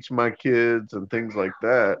will teach my kids and things like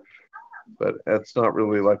that. But that's not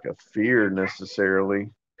really like a fear necessarily.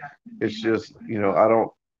 It's just, I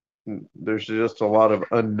don't, there's just a lot of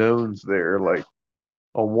unknowns there. Like,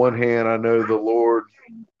 on one hand, I know the Lord,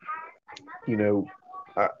 you know,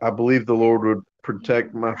 I believe the Lord would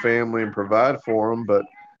protect my family and provide for them, but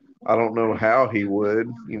I don't know how he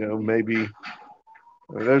would. Maybe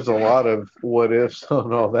there's a lot of what ifs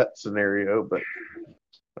on all that scenario, but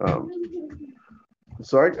um,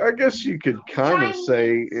 so I guess you could kind of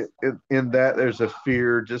say in that there's a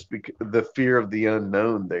fear, just because the fear of the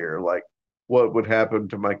unknown there, like what would happen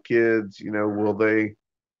to my kids? Will they,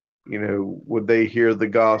 would they hear the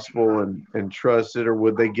gospel and trust it, or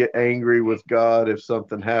would they get angry with God if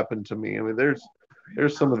something happened to me? I mean, there's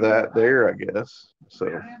some of that there, I guess.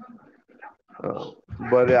 So,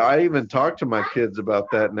 but I even talk to my kids about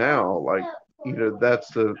that now. Like,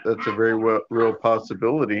 that's a very real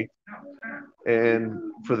possibility, and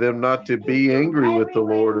for them not to be angry with the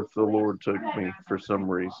Lord if the Lord took me for some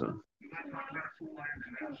reason.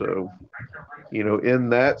 So, in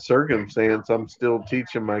that circumstance, I'm still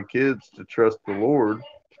teaching my kids to trust the Lord.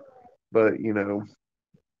 But,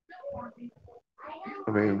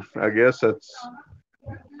 I mean, I guess that's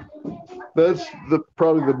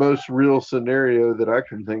probably the most real scenario that I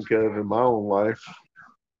can think of in my own life.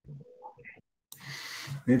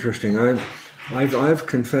 Interesting. I've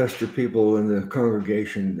confessed to people in the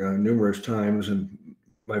congregation numerous times, and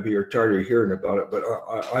maybe you're tired of hearing about it, but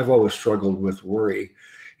I've always struggled with worry.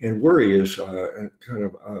 And worry is kind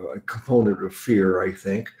of a component of fear, I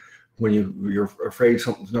think. When you're afraid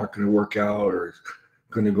something's not going to work out or it's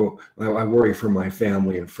going to go, I worry for my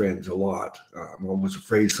family and friends a lot. I'm always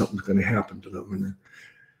afraid something's going to happen to them.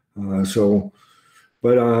 And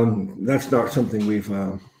but that's not something we've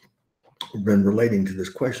been relating to this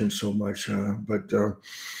question so much. But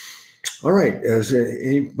all right, does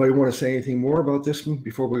anybody want to say anything more about this one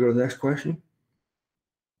before we go to the next question?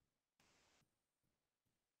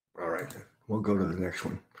 All right, we'll go to the next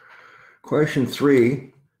one. Question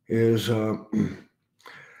 3 is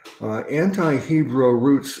anti-Hebrew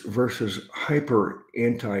roots versus hyper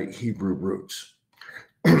anti-Hebrew roots.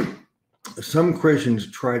 Some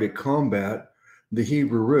Christians try to combat the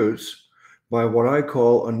Hebrew roots by what I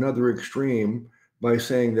call another extreme, by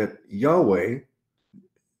saying that Yahweh,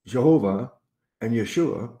 Jehovah, and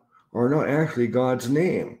Yeshua are not actually God's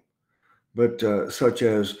name, but such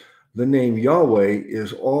as the name Yahweh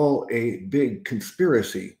is all a big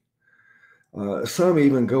conspiracy. Some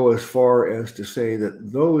even go as far as to say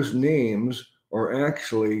that those names are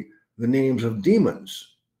actually the names of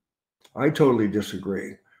demons. I totally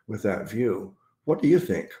disagree with that view. What do you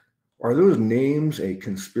think? Are those names a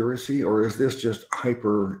conspiracy, or is this just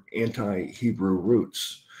hyper anti-Hebrew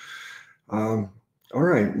roots? All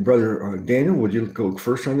right, Brother Daniel, would you go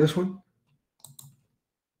first on this one?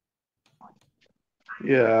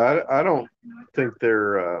 Yeah, I don't think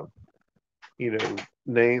they're,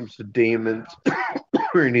 names of demons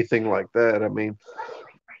or anything like that. I mean,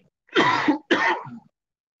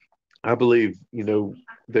 I believe,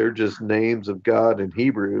 they're just names of God in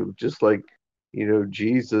Hebrew, just like,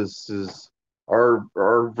 Jesus is our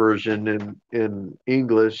version in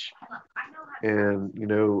English. And,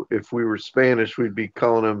 if we were Spanish, we'd be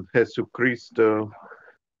calling him Jesucristo.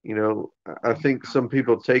 I think some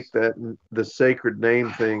people take that, the sacred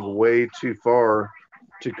name thing, way too far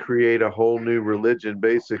to create a whole new religion,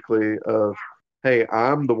 basically, of, hey,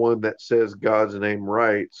 I'm the one that says God's name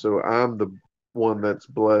right, so I'm the one that's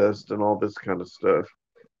blessed and all this kind of stuff.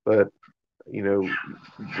 But, in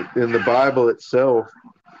the Bible itself,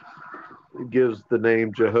 it gives the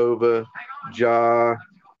name Jehovah, Jah,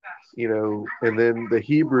 and then the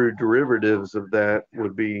Hebrew derivatives of that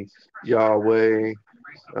would be Yahweh,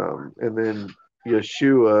 and then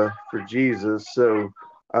Yeshua for Jesus. So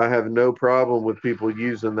I have no problem with people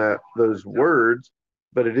using those words,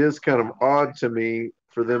 but it is kind of odd to me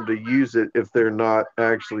for them to use it if they're not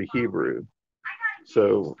actually Hebrew.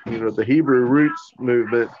 So, the Hebrew roots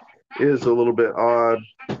movement is a little bit odd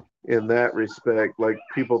in that respect. Like,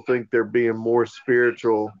 people think they're being more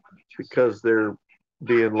spiritual because they're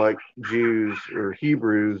being like Jews or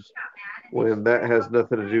Hebrews, when that has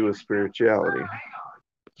nothing to do with spirituality.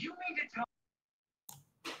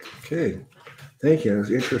 Okay, thank you. That's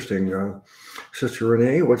interesting. Sister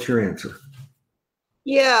Renee, what's your answer?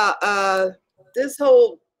 Yeah, this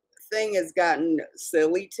whole thing has gotten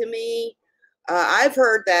silly to me. I've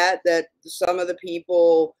heard that some of the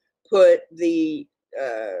people put the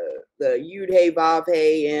Yud Hey Vav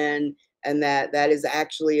Hey in, and that is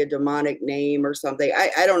actually a demonic name or something.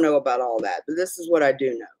 I don't know about all that, but this is what I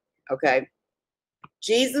do know. Okay.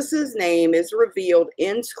 Jesus's name is revealed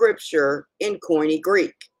in scripture in Koine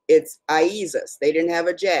Greek. It's Iesus. They didn't have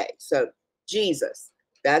a J. So Jesus,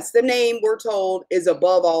 that's the name we're told is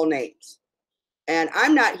above all names. And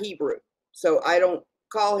I'm not Hebrew, so I don't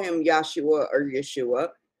call him Yahshua or Yeshua.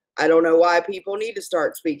 I don't know why people need to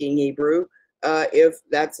start speaking Hebrew if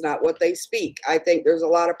that's not what they speak. I think there's a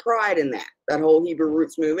lot of pride in that. That whole Hebrew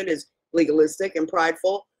roots movement is legalistic and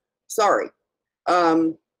prideful. Sorry.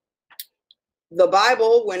 The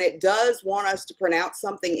Bible, when it does want us to pronounce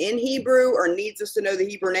something in Hebrew or needs us to know the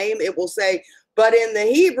Hebrew name, it will say, but in the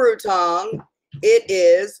Hebrew tongue, it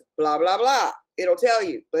is blah, blah, blah. It'll tell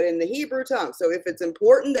you, but in the Hebrew tongue. So if it's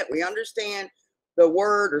important that we understand the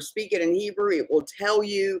word or speak it in Hebrew, it will tell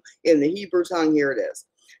you in the Hebrew tongue, here it is.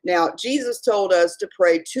 Now, Jesus told us to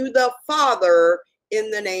pray to the Father in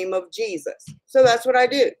the name of Jesus. So that's what I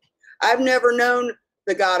do. I've never known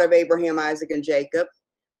the God of Abraham, Isaac, and Jacob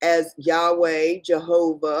as Yahweh,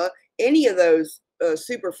 Jehovah, any of those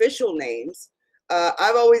superficial names.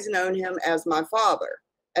 I've always known him as my Father,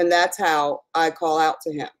 and that's how I call out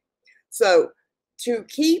to him. So to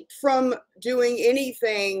keep from doing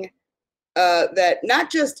anything that not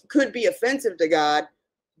just could be offensive to God,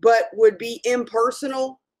 but would be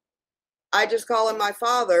impersonal, I just call him my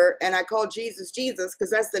Father, and I call Jesus Jesus because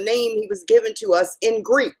that's the name he was given to us in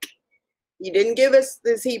Greek. He didn't give us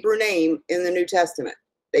this Hebrew name in the New Testament.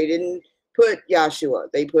 They didn't put Yahshua.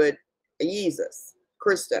 They put Jesus,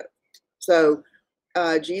 Christo. So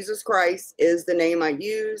Jesus Christ is the name I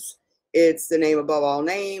use. It's the name above all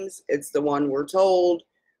names. It's the one we're told.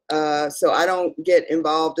 So I don't get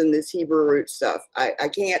involved in this Hebrew root stuff. I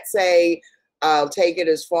can't say I'll take it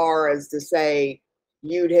as far as to say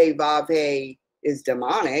Yud He Vav He is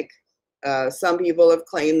demonic. Some people have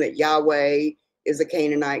claimed that Yahweh is a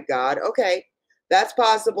Canaanite god. Okay, that's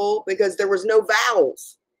possible because there was no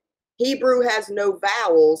vowels. Hebrew has no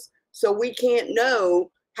vowels, so we can't know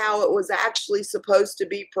how it was actually supposed to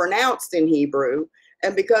be pronounced in Hebrew.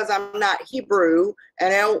 And because I'm not Hebrew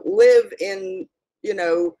and I don't live in,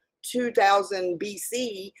 2000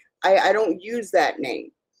 BC, I don't use that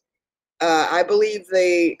name. I believe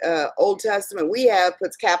the Old Testament we have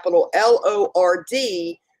puts capital Lord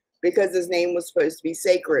because his name was supposed to be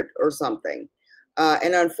sacred or something.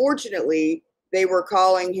 And unfortunately, they were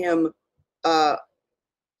calling him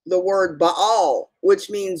the word Baal, which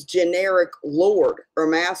means generic Lord or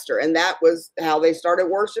master. And that was how they started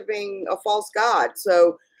worshiping a false god.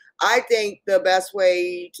 So I think the best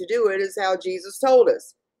way to do it is how Jesus told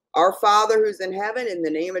us. Our Father who's in heaven, in the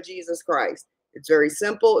name of Jesus Christ. It's very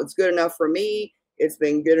simple. It's good enough for me. It's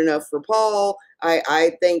been good enough for Paul.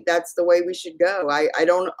 I think that's the way we should go. I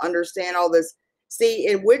don't understand all this. See,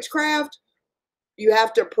 in witchcraft, you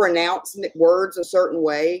have to pronounce words a certain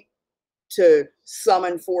way to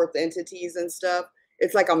summon forth entities and stuff.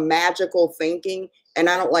 It's like a magical thinking, and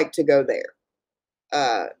I don't like to go there.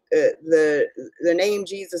 The name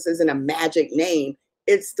Jesus isn't a magic name.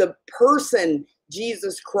 It's the person,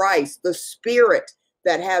 Jesus Christ, the Spirit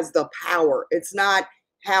that has the power. It's not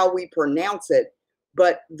how we pronounce it,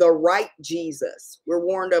 but the right Jesus. We're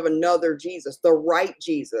warned of another Jesus, the right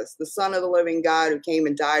Jesus, the Son of the living God who came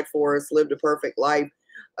and died for us, lived a perfect life,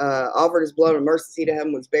 offered his blood and mercy seat to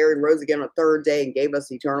heaven, was buried, and rose again on the third day, and gave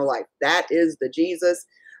us eternal life. That is the Jesus,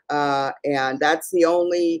 and that's the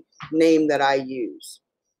only name that I use.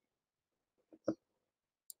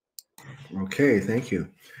 Okay, thank you.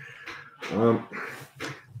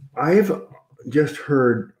 I've just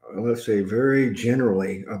heard, let's say, very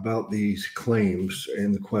generally about these claims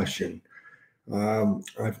in the question.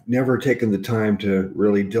 I've never taken the time to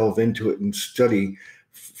really delve into it and study,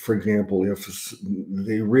 for example, if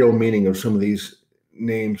the real meaning of some of these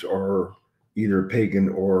names are either pagan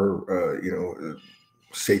or,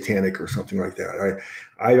 satanic or something like that.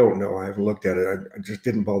 I don't know. I haven't looked at it. I just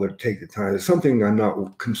didn't bother to take the time. It's something I'm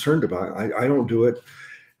not concerned about. I don't do it.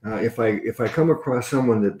 If I come across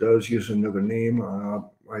someone that does use another name,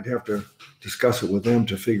 I'd have to discuss it with them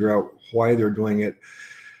to figure out why they're doing it.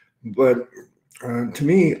 But to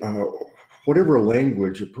me, whatever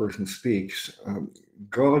language a person speaks,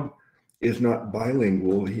 God is not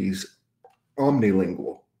bilingual. He's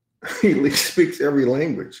omnilingual. He speaks every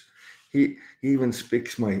language. He even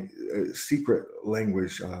speaks my secret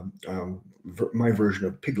language, my version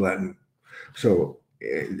of Pig Latin. So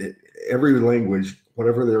every language,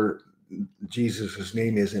 whatever their Jesus's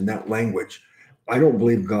name is in that language, I don't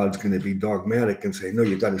believe God's going to be dogmatic and say, no,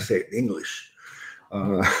 you got to say it in English.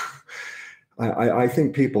 I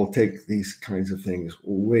think people take these kinds of things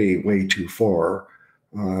way, way too far.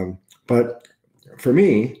 But for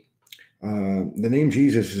me, The name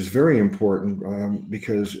Jesus is very important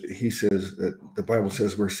because he says that the Bible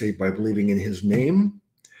says we're saved by believing in his name.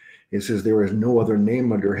 It says there is no other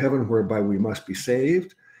name under heaven whereby we must be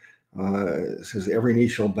saved. It says every knee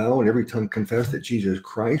shall bow and every tongue confess that Jesus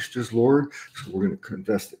Christ is Lord. So we're going to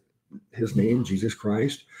confess his name, Jesus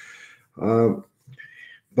Christ.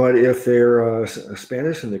 But if they're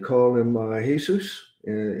Spanish and they call him Jesus,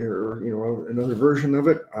 or another version of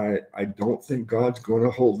it, I don't think God's going to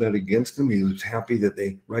hold that against them. He was happy that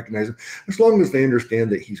they recognize him, as long as they understand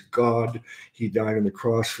that he's God. He died on the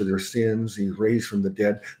cross for their sins. He's raised from the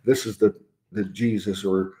dead. This is the Jesus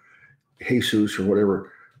or Jesus or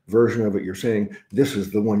whatever version of it you're saying. This is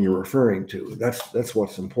the one you're referring to. That's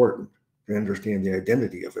what's important, to understand the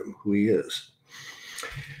identity of him, who he is.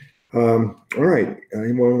 All right.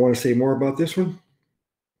 Anyone want to say more about this one?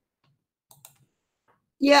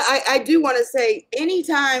 Yeah, I do want to say,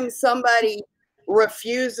 anytime somebody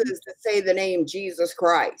refuses to say the name Jesus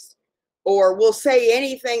Christ, or will say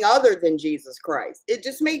anything other than Jesus Christ, it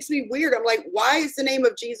just makes me weird. I'm like, why is the name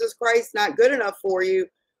of Jesus Christ not good enough for you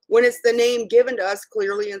when it's the name given to us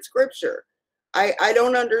clearly in Scripture? I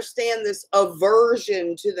don't understand this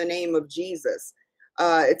aversion to the name of Jesus.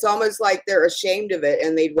 It's almost like they're ashamed of it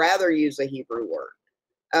and they'd rather use a Hebrew word.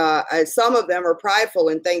 Some of them are prideful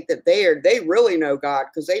and think that they really know God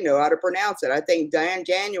because they know how to pronounce it. I think Diane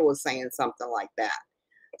Daniel was saying something like that.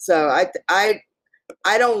 So I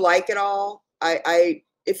don't like it all.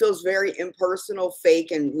 It feels very impersonal,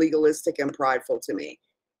 fake, and legalistic and prideful to me.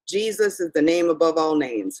 Jesus is the name above all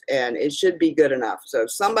names, and it should be good enough. So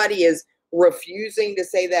if somebody is refusing to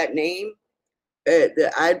say that name,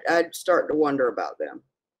 I'd start to wonder about them.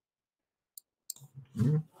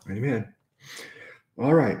 Amen.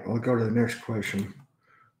 All right, I'll go to the next question.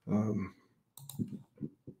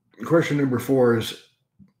 Question number 4 is,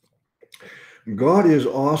 God is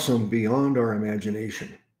awesome beyond our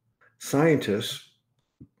imagination. Scientists,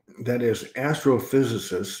 that is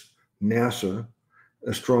astrophysicists, NASA,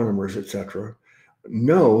 astronomers, etc.,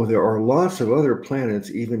 know there are lots of other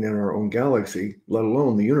planets even in our own galaxy, let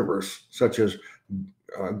alone the universe, such as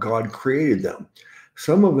God created them.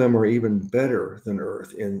 Some of them are even better than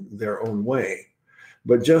Earth in their own way,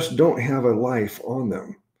 but just don't have a life on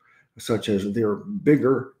them, such as they're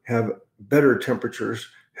bigger, have better temperatures,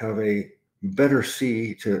 have a better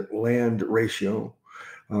sea to land ratio.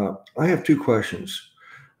 I have 2 questions.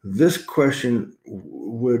 This question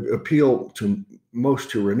would appeal to most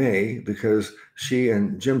to Renee because she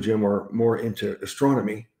and Jim are more into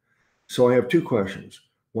astronomy. So I have 2 questions,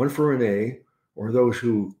 one for Renee, or those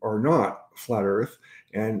who are not flat Earth,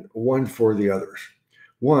 and one for the others.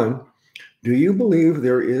 1, do you believe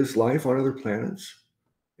there is life on other planets?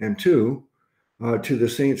 And 2, to the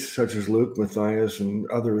saints such as Luke, Matthias, and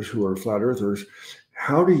others who are flat earthers,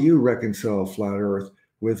 how do you reconcile flat Earth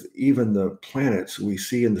with even the planets we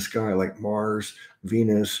see in the sky like Mars,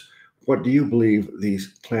 Venus? What do you believe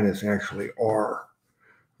these planets actually are?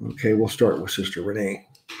 Okay, we'll start with Sister Renee.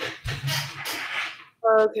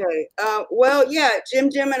 Okay. Well, yeah, Jim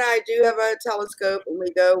and I do have a telescope, and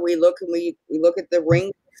we look at the ring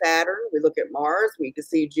of Saturn, we look at Mars, we can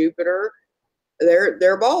see Jupiter.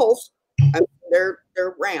 They're balls. I mean,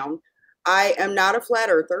 they're round. I am not a flat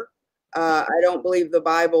earther. I don't believe the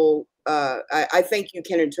Bible. I think you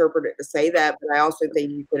can interpret it to say that, but I also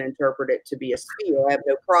think you can interpret it to be a sphere. I have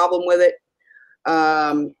no problem with it.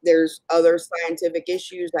 There's other scientific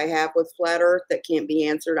issues I have with flat Earth that can't be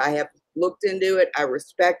answered. I have looked into it. I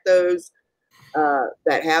respect those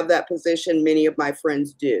that have that position. Many of my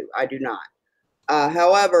friends do. I do not.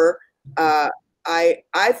 However,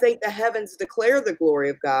 I think the heavens declare the glory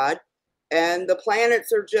of God, and the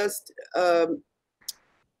planets are just the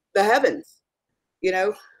heavens. You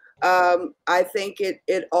know, I think it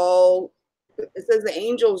says the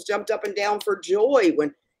angels jumped up and down for joy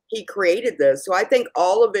when he created this. So I think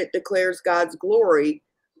all of it declares God's glory.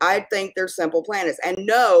 I think they're simple planets. And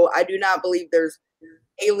no, I do not believe there's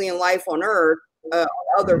alien life on Earth, on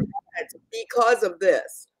other planets, because of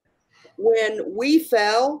this. When we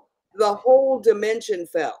fell, the whole dimension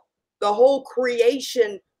fell. The whole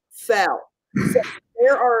creation fell. So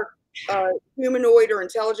there are humanoid or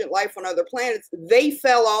intelligent life on other planets. They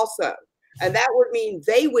fell also. And that would mean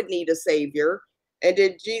they would need a savior. And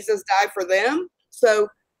did Jesus die for them? So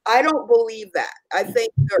I don't believe that. I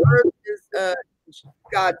think the earth is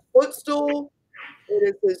God's footstool. It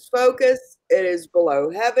is his focus. It is below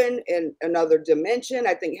heaven in another dimension.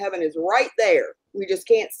 I think heaven is right there. We just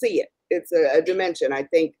can't see it. It's a dimension. I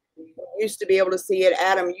think we used to be able to see it.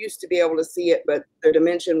 Adam used to be able to see it, but the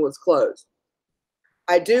dimension was closed.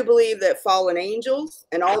 I do believe that fallen angels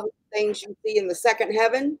and all the things you see in the second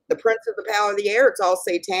heaven, the prince of the power of the air, it's all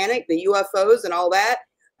satanic, the UFOs and all that.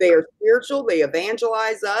 They are spiritual. They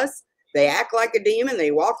evangelize us. They act like a demon.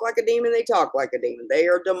 They walk like a demon. They talk like a demon. They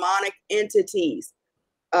are demonic entities.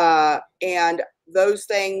 And those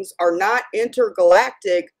things are not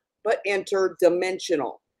intergalactic, but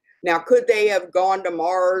interdimensional. Now, could they have gone to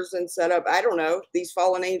Mars and set up? I don't know. These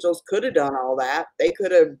fallen angels could have done all that. They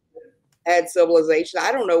could have had civilization.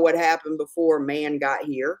 I don't know what happened before man got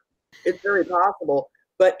here. It's very possible.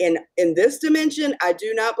 But in this dimension, I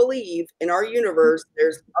do not believe in our universe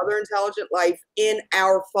there's other intelligent life in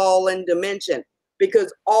our fallen dimension,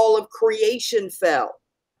 because all of creation fell.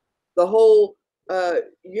 The whole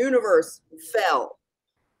universe fell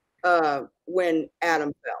when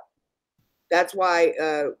Adam fell. That's why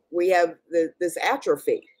we have this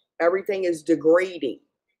atrophy. Everything is degrading,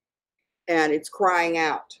 and it's crying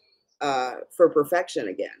out for perfection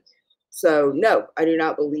again. So no, I do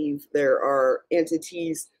not believe there are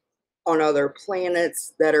entities on other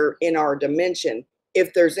planets that are in our dimension.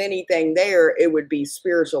 If there's anything there, it would be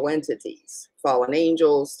spiritual entities, fallen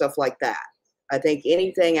angels, stuff like that. I think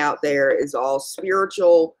anything out there is all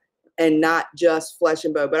spiritual and not just flesh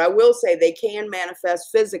and bone. But I will say they can manifest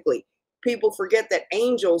physically. People forget that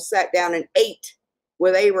angels sat down and ate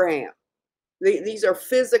with Abraham. These are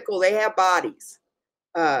physical. They have bodies.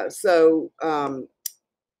 I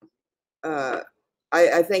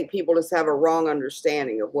think people just have a wrong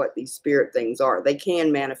understanding of what these spirit things are. They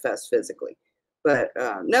can manifest physically. But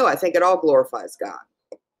no, I think it all glorifies God.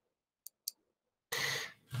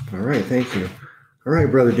 All right, thank you. All right,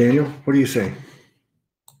 Brother Daniel, what do you say?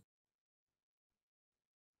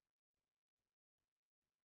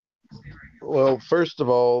 Well, first of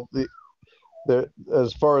all,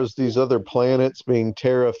 as far as these other planets being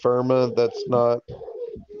terra firma, that's not,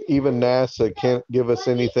 even NASA can't give us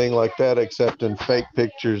anything like that except in fake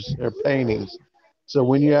pictures or paintings. So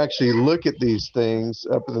when you actually look at these things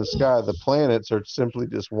up in the sky, the planets are simply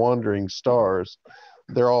just wandering stars.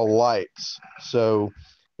 They're all lights. So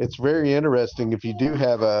it's very interesting. If you do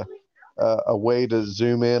have a way to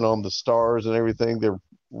zoom in on the stars and everything, they're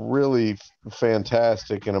really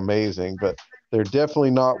fantastic and amazing, but they're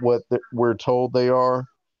definitely not what we're told they are.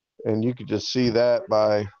 And you could just see that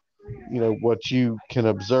by, what you can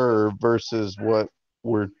observe versus what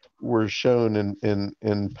we're shown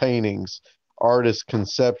in paintings, artist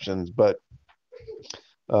conceptions. But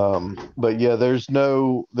yeah, there's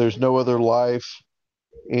no other life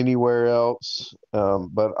anywhere else.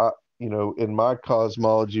 But in my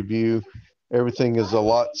cosmology view, everything is a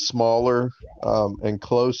lot smaller and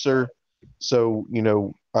closer. So,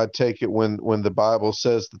 I take it when the Bible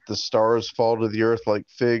says that the stars fall to the earth like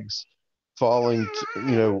figs falling,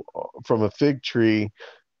 from a fig tree,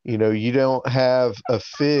 you don't have a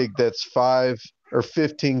fig that's 5 or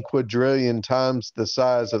 15 quadrillion times the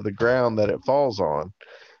size of the ground that it falls on.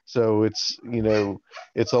 So it's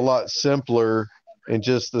a lot simpler, and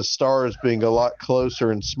just the stars being a lot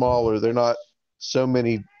closer and smaller. They're not so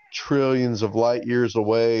many trillions of light years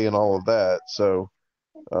away and all of that. So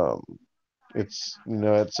it's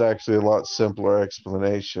actually a lot simpler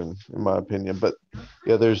explanation in my opinion. But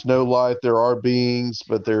yeah, there's no light. There are beings,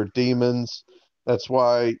 but they're demons. That's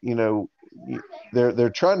why they're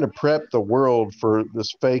trying to prep the world for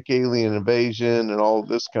this fake alien invasion and all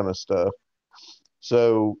this kind of stuff.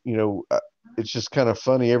 So it's just kind of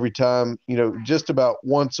funny every time, just about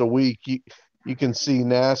once a week you can see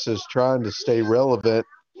NASA's trying to stay relevant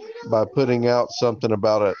by putting out something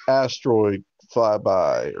about an asteroid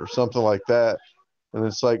flyby or something like that. And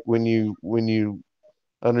it's like when you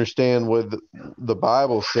understand what the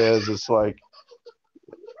Bible says, it's like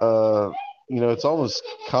it's almost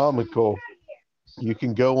comical. You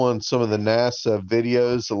can go on some of the NASA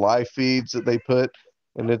videos, the live feeds that they put,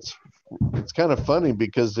 and it's kind of funny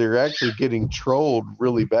because they're actually getting trolled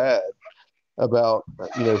really bad about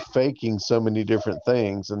faking so many different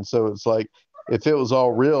things. And so it's like, if it was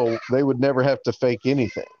all real, they would never have to fake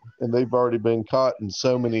anything, and they've already been caught in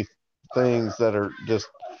so many things that are just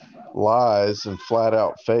lies and flat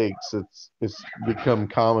out fakes. It's become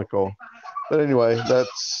comical. But anyway,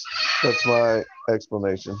 that's my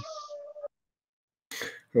explanation.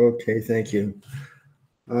 Okay, thank you.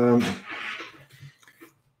 Well,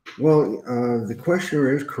 the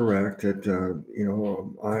questioner is correct that,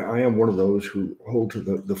 I am one of those who hold to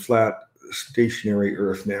the flat stationary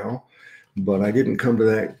Earth now, but I didn't come to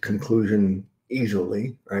that conclusion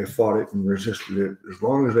easily. I fought it and resisted it as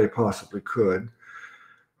long as I possibly could.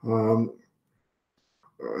 I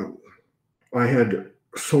had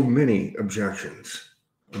so many objections.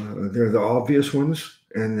 They're the obvious ones,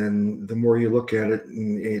 and then the more you look at it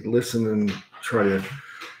and listen and try to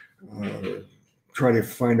try to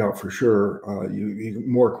find out for sure,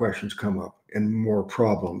 more questions come up and more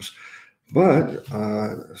problems. But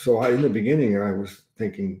so in the beginning, I was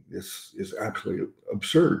thinking this is absolutely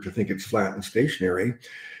absurd to think it's flat and stationary.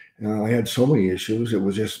 I had so many issues, it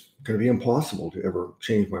was just going to be impossible to ever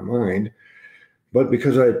change my mind. But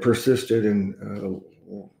because I persisted in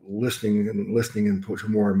listening and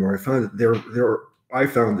pushing more and more, I found that I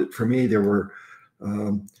found that for me there were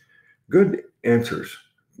good answers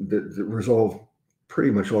that resolve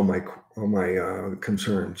pretty much all my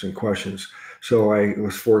concerns and questions. So I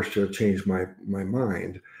was forced to change my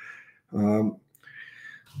mind.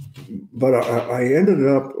 But I ended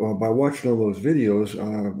up by watching all those videos,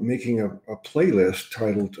 making a playlist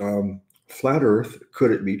titled "Flat Earth: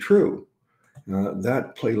 Could It Be True?"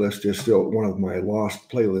 That playlist is still one of my lost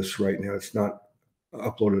playlists right now. It's not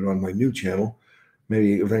uploaded on my new channel.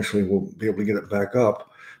 Maybe eventually we'll be able to get it back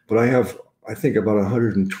up. But I have, I think, about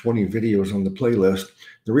 120 videos on the playlist.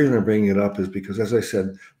 The reason I'm bringing it up is because, as I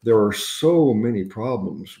said, there are so many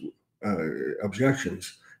problems,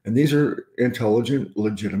 objections, and these are intelligent,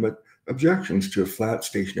 legitimate objections to a flat,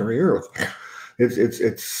 stationary Earth.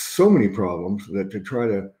 It's so many problems that to try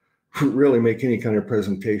to really make any kind of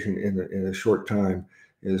presentation in a short time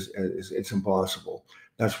is it's impossible.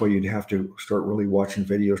 That's why you'd have to start really watching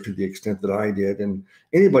videos to the extent that I did. And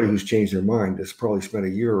anybody who's changed their mind has probably spent a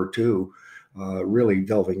year or two really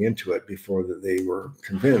delving into it before that they were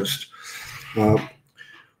convinced.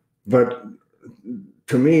 But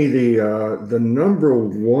to me, the number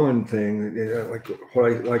one thing, like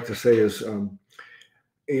what I like to say is,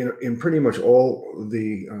 in pretty much all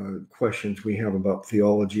the questions we have about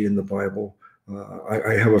theology in the Bible,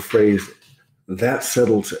 I have a phrase that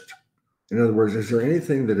settles it. In other words, is there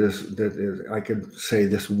anything that is I could say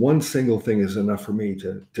this one single thing is enough for me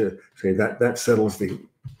to say that settles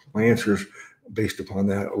my answers based upon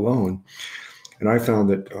that alone? And I found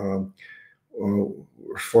that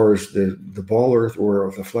as far as the ball Earth or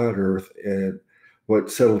the flat Earth, what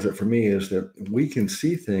settles it for me is that we can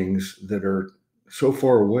see things that are so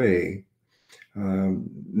far away,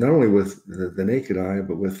 not only with the naked eye,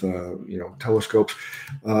 but with telescopes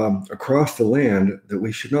across the land, that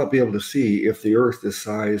we should not be able to see if the Earth is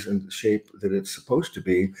size and shape that it's supposed to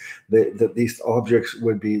be. That these objects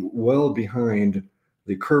would be well behind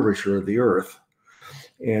the curvature of the Earth.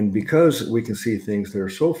 And because we can see things that are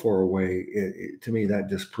so far away, to me, that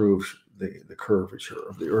disproves the curvature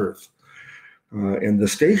of the Earth. And the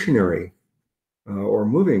stationary or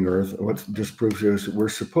moving Earth, what disproves is we're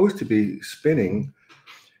supposed to be spinning,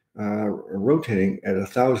 rotating at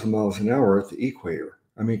 1,000 miles an hour at the equator.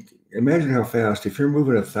 I mean, imagine how fast, if you're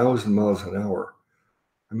moving 1,000 miles an hour,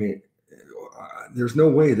 I mean, there's no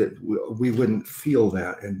way that we wouldn't feel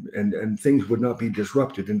that, and things would not be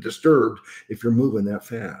disrupted and disturbed if you're moving that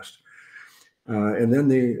fast. And then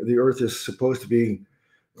the Earth is supposed to be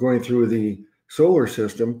going through the solar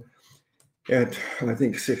system at, I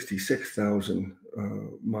think, 66,000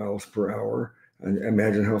 miles per hour. And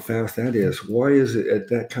imagine how fast that is. Why is it at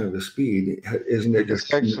that kind of a speed? Isn't it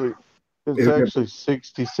just It's actually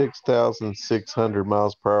 66,600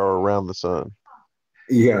 miles per hour around the sun.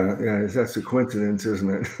 Yeah, that's a coincidence, isn't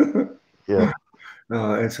it? Yeah.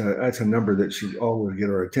 That's a number that should always get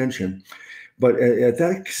our attention. But at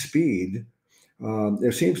that speed,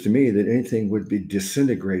 it seems to me that anything would be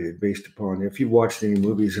disintegrated based upon, if you've watched any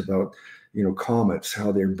movies about, comets,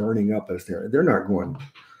 how they're burning up as they're not going,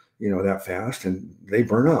 that fast, and they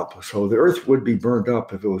burn up. So the Earth would be burned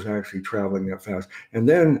up if it was actually traveling that fast. And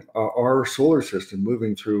then our solar system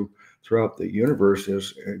moving throughout the universe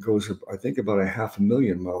goes, I think, about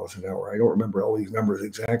 500,000 miles an hour. I don't remember all these numbers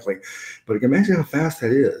exactly, but imagine how fast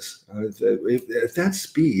that is. At that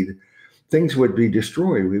speed, things would be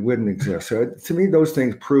destroyed. We wouldn't exist. So to me, those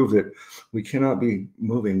things prove that we cannot be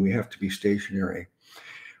moving. We have to be stationary.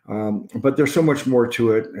 But there's so much more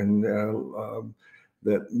to it. And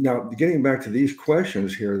that now, getting back to these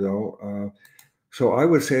questions here, though, so I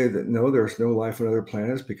would say that no, there's no life on other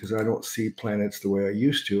planets, because I don't see planets the way I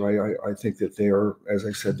used to. I think that they are, as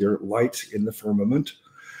I said, they're lights in the firmament.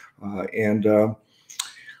 But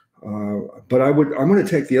I'm going to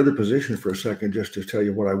take the other position for a second, just to tell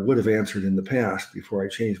you what I would have answered in the past before I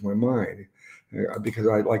changed my mind, because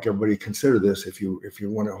I'd like everybody to consider this if you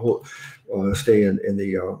want to stay in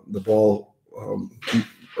the ball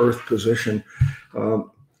Earth position.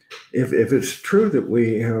 If it's true that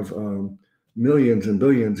we have millions and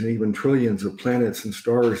billions and even trillions of planets and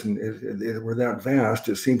stars, and we're that vast,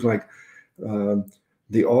 it seems like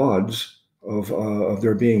the odds of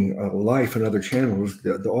there being life in other channels,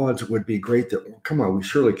 the odds would be great that, come on, we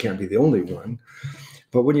surely can't be the only one.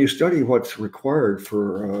 But when you study what's required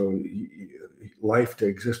for life to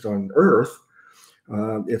exist on Earth,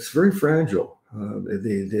 it's very fragile.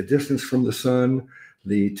 The distance from the sun,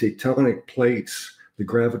 the tectonic plates, the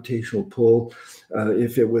gravitational pull.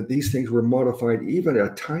 If these things were modified even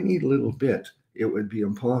a tiny little bit, it would be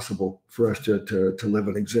impossible for us to live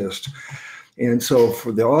and exist. And so,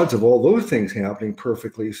 for the odds of all those things happening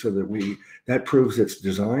perfectly, so that proves it's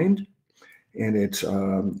designed, and it's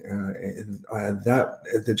that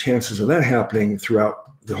the chances of that happening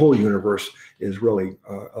throughout the whole universe is really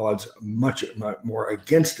odds much more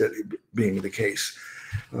against it being the case.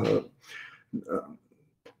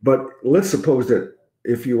 But let's suppose that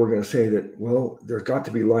if you were going to say that, well, there's got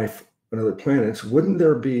to be life on other planets, wouldn't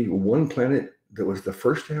there be one planet that was the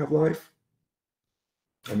first to have life?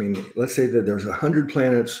 I mean, let's say that there's 100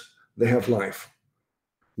 planets that have life.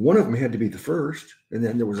 One of them had to be the first, and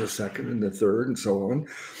then there was a second and the third and so on.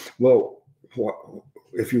 Well,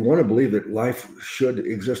 if you want to believe that life should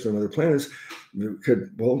exist on other planets,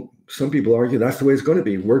 some people argue that's the way it's going to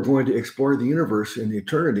be. We're going to explore the universe in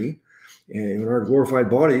eternity, and in our glorified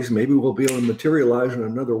bodies, maybe we'll be able to materialize in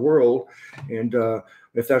another world. And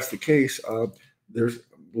if that's the case, there's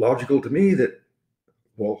logical to me that,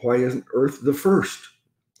 well, why isn't Earth the first?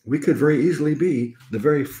 We could very easily be the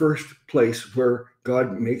very first place where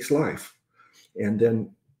God makes life. And then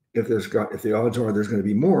if the odds are there's going to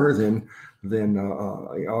be more, then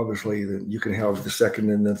obviously you can have the second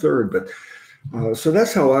and the third. But so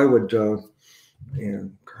that's how I would.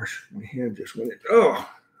 And gosh, my hand just went. Oh,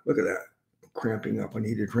 look at that, cramping up. I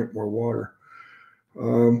need to drink more water.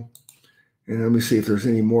 And let me see if there's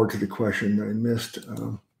any more to the question I missed.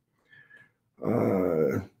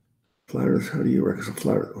 Flat Earth, how do you reconcile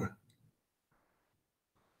flat Earth?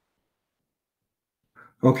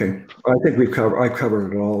 Okay, I think I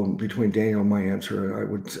covered it all between Daniel and my answer.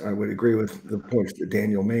 I would agree with the points that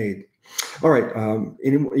Daniel made. All right,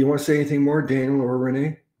 you want to say anything more, Daniel or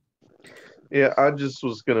Renee? Yeah, I just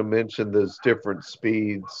was going to mention those different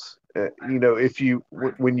speeds.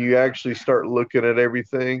 When you actually start looking at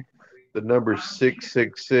everything, the number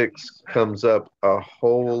 666 comes up a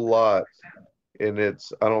whole lot. And I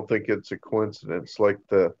don't think it's a coincidence. Like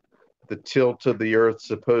the tilt of the Earth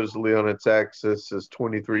supposedly on its axis is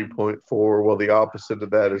 23.4. Well, the opposite of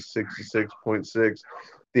that is 66.6.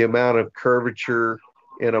 The amount of curvature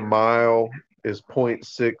in a mile is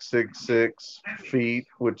 0.666 feet,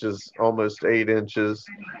 which is almost 8 inches,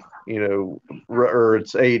 or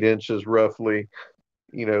it's 8 inches roughly,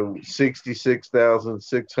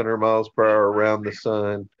 66,600 miles per hour around the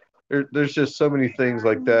sun. There's just so many things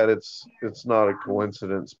like that. It's not a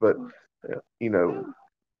coincidence, but the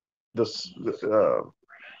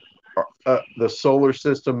solar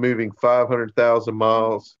system moving 500,000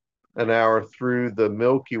 miles an hour through the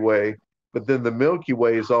Milky Way, but then the Milky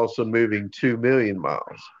Way is also moving 2 million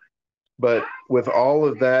miles. But with all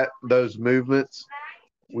of those movements,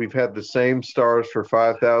 we've had the same stars for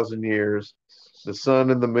 5,000 years. The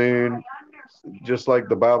sun and the moon, just like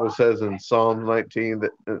the Bible says in Psalm 19,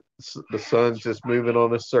 that the sun's just moving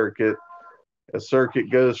on a circuit. A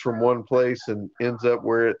circuit goes from one place and ends up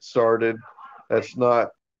where it started. That's not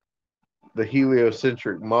the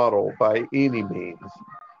heliocentric model by any means.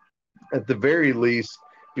 At the very least,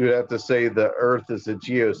 you would have to say the Earth is a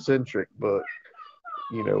geocentric, but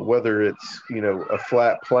whether it's a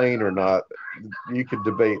flat plane or not, you could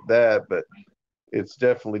debate that, but it's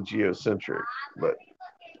definitely geocentric. But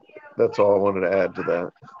that's all I wanted to add to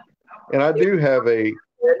that. And I do have a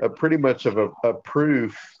pretty much of a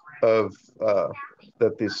proof of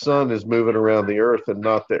that the sun is moving around the Earth and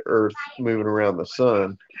not the Earth moving around the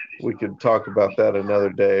sun. We could talk about that another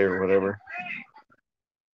day or whatever.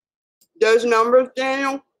 Those numbers,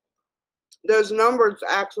 Daniel,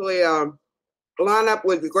 actually line up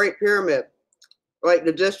with the Great Pyramid, like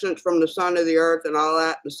the distance from the sun to the Earth and all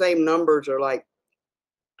that. The same numbers are like,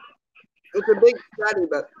 it's a big study,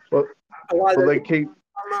 but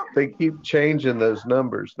they keep changing those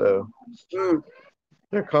numbers though.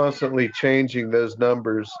 They're constantly changing those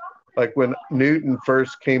numbers. Like when Newton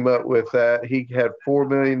first came up with that, he had 4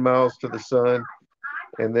 million miles to the sun,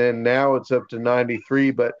 and then now it's up to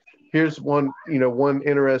 93. But here's one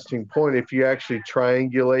interesting point. If you actually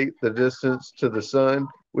triangulate the distance to the sun,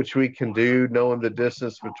 which we can do, knowing the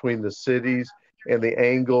distance between the cities and the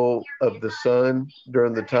angle of the sun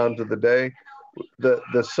during the times of the day,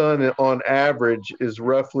 the sun on average is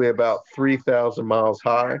roughly about 3,000 miles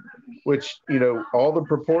high, which, all the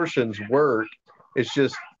proportions work. It's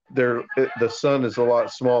just the sun is a lot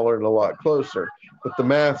smaller and a lot closer, but the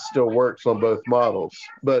math still works on both models.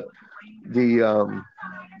 But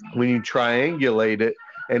when you triangulate it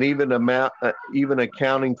and even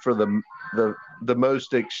accounting for the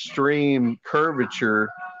most extreme curvature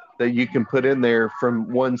that you can put in there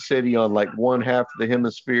from one city on like one half of the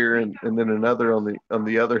hemisphere and then another on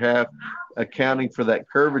the other half, accounting for that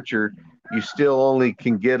curvature, you still only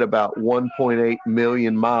can get about 1.8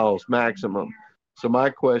 million miles maximum. So my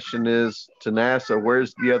question is to NASA,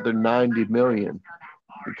 where's the other 90 million?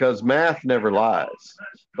 Because math never lies.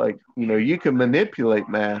 Like, you can manipulate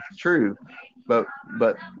math, true, but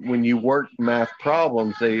when you work math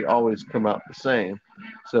problems, they always come out the same.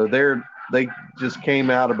 So they just came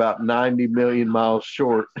out about 90 million miles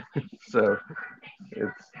short. So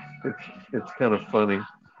it's kind of funny.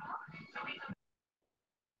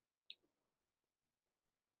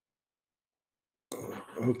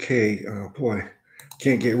 Okay, boy,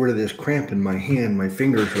 can't get rid of this cramp in my hand. My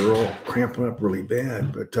fingers are all cramping up really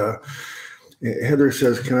bad. But Heather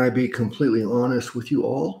says, can I be completely honest with you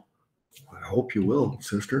all? I hope you will,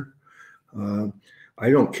 sister. I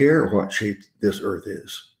don't care what shape this earth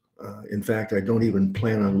is. In fact, I don't even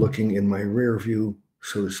plan on looking in my rear view,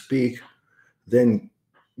 so to speak. Then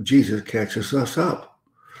Jesus catches us up.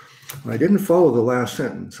 I didn't follow the last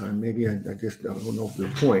sentence. I just don't know the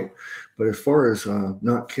point. But as far as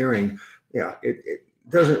not caring, yeah, it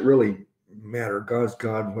doesn't really matter. God's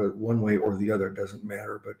God one way or the other, it doesn't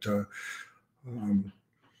matter. But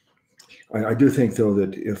I do think, though,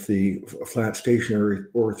 that if the flat stationary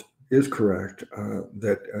earth is correct,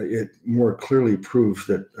 that it more clearly proves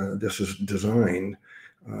that this is designed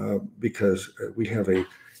because we have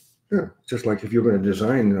just like if you're going to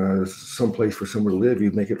design some place for someone to live, you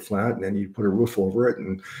make it flat and then you put a roof over it.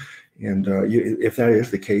 And if that is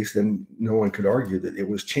the case, then no one could argue that it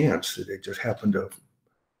was chance, that it just happened to,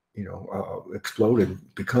 explode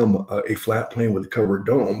and become a flat plane with a covered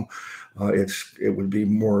dome. It would be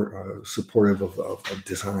more supportive of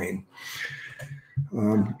design.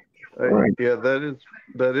 Right. Yeah,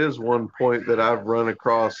 that is one point that I've run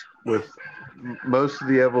across with most of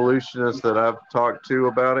the evolutionists that I've talked to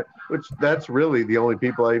about it, which that's really the only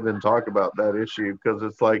people I even talk about that issue, because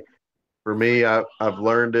it's like, for me, I've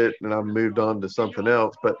learned it and I've moved on to something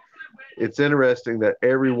else. But it's interesting that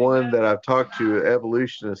everyone that I've talked to,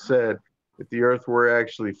 evolutionists, said if the earth were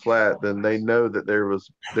actually flat, then they know that there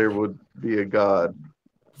would be a God.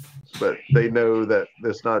 But they know that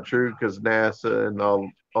that's not true because NASA and all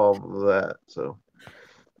of that. So.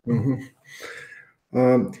 Mm-hmm.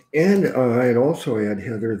 And I'd also add,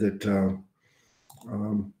 Heather, that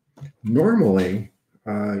normally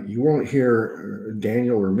you won't hear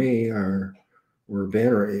Daniel or me or Ben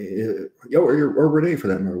or Renee, for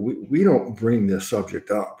that matter. We don't bring this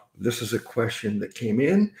subject up. This is a question that came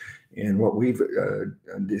in, and what we've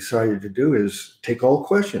decided to do is take all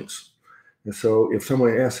questions. And so if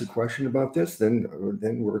someone asks a question about this, then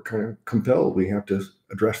we're kind of compelled. We have to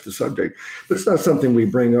address the subject. But it's not something we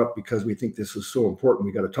bring up because we think this is so important.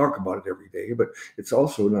 We got to talk about it every day. But it's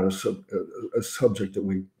also not a subject that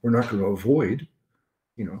we're not going to avoid.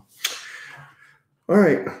 All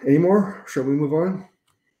right. Any more? Shall we move on?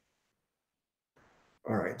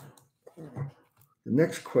 All right. The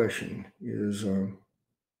next question is.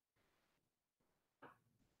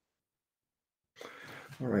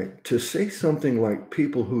 All right. To say something like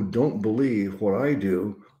people who don't believe what I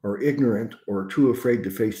do are ignorant or too afraid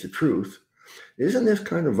to face the truth, isn't this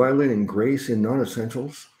kind of violating grace in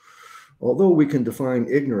non-essentials? Although we can define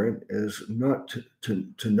ignorant as not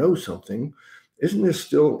to know something, isn't this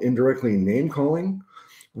still indirectly name-calling?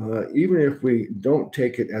 Even if we don't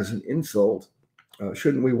take it as an insult,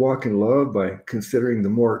 shouldn't we walk in love by considering the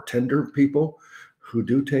more tender people who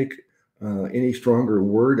do take any stronger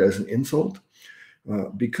word as an insult?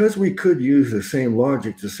 Because we could use the same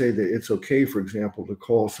logic to say that it's okay, for example, to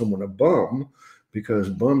call someone a bum, because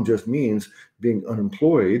bum just means being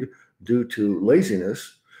unemployed due to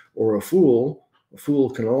laziness, or a fool. A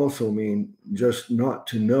fool can also mean just not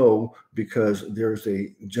to know, because there's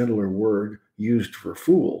a gentler word used for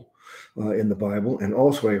fool in the Bible, and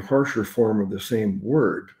also a harsher form of the same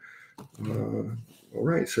word. All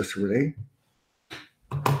right, Sister Renee.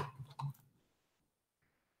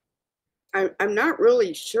 I'm not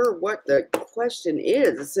really sure what the question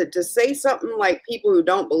is. Is it to say something like people who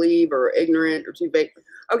don't believe or ignorant or too vague?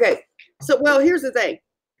 Okay, so, well, here's the thing.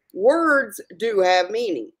 Words do have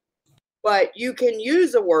meaning, but you can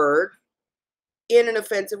use a word in an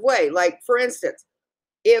offensive way. Like, for instance,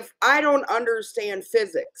 if I don't understand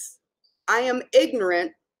physics, I am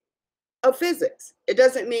ignorant of physics. It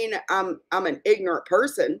doesn't mean I'm an ignorant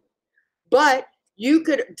person, but you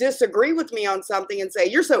could disagree with me on something and say,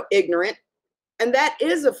 you're so ignorant, and that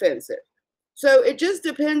is offensive. So it just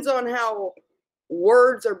depends on how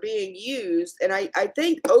words are being used. And I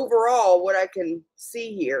think overall what I can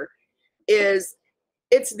see here is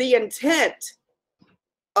it's the intent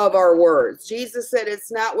of our words. Jesus said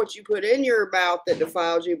it's not what you put in your mouth that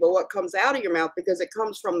defiles you, but what comes out of your mouth, because it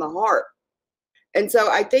comes from the heart. And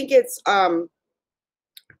so I think it's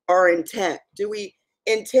our intent. Do we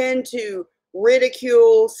intend to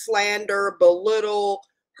ridicule, slander, belittle,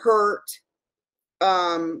 hurt,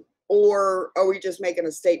 or are we just making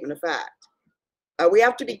a statement of fact? We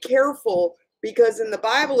have to be careful, because in the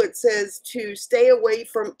Bible it says to stay away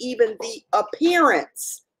from even the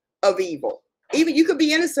appearance of evil. Even you could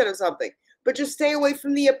be innocent of something, but just stay away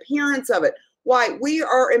from the appearance of it. Why? We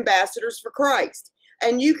are ambassadors for Christ.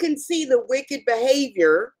 And you can see the wicked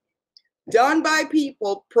behavior done by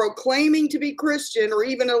people proclaiming to be Christian, or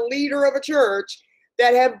even a leader of a church,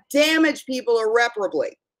 that have damaged people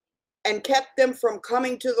irreparably and kept them from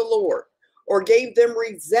coming to the Lord, or gave them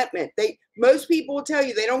resentment. Most people will tell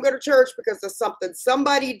you they don't go to church because of something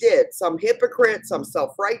somebody did, some hypocrite, some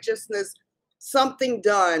self-righteousness, something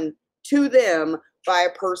done to them by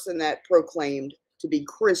a person that proclaimed to be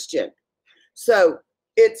Christian. So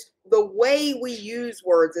it's the way we use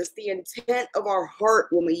words. It's the intent of our heart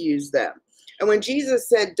when we use them. And when Jesus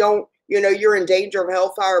said, don't, you're in danger of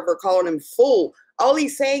hellfire for calling him fool, all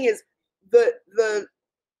he's saying is the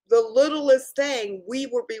littlest thing we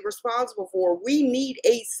will be responsible for. We need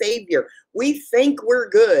a savior. We think we're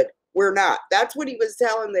good. We're not. That's what he was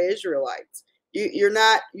telling the Israelites.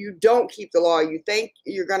 You don't keep the law. You think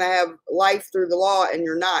you're going to have life through the law, and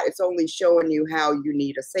you're not. It's only showing you how you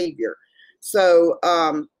need a savior. So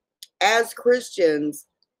as Christians,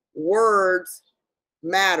 words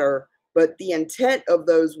matter, but the intent of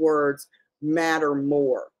those words matter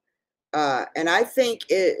more. And I think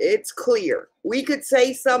it's clear. We could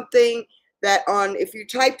say something that if you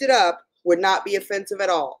typed it up, would not be offensive at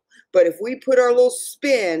all. But if we put our little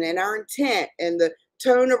spin and our intent and the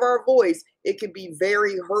tone of our voice, it could be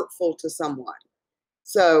very hurtful to someone.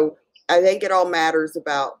 So I think it all matters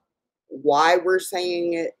about why we're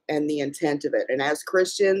saying it and the intent of it. And as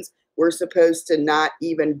Christians, we're supposed to not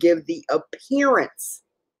even give the appearance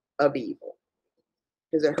of evil,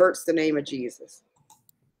 because it hurts the name of Jesus.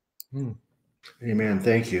 Amen.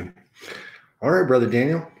 Thank you. All right, Brother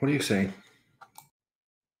Daniel, what do you say?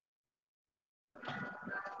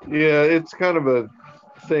 Yeah, it's kind of a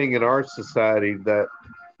thing in our society that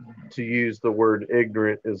to use the word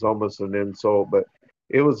ignorant is almost an insult, but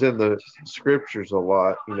it was in the scriptures a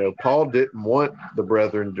lot. Paul didn't want the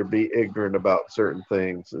brethren to be ignorant about certain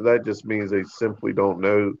things. That just means they simply don't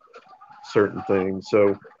know certain things.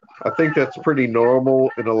 So I think that's pretty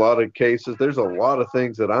normal in a lot of cases. There's a lot of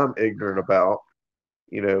things that I'm ignorant about,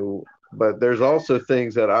 but there's also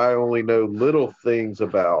things that I only know little things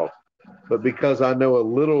about. But because I know a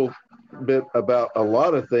little bit about a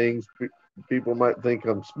lot of things, people might think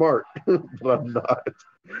I'm smart, but I'm not.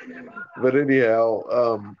 But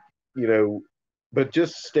anyhow, but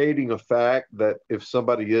just stating a fact that if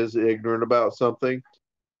somebody is ignorant about something,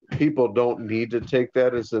 people don't need to take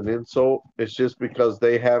that as an insult. It's just because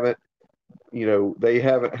they haven't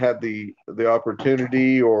had the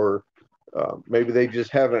opportunity, or maybe they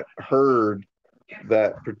just haven't heard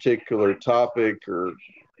that particular topic, or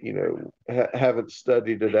haven't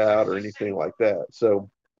studied it out or anything like that. So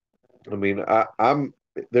I mean,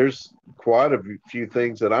 there's quite a few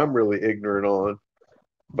things that I'm really ignorant on,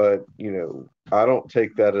 but I don't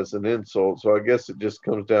take that as an insult. So I guess it just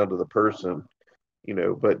comes down to the person.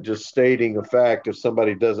 But just stating a fact, if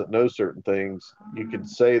somebody doesn't know certain things, you can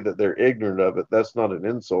say that they're ignorant of it. That's not an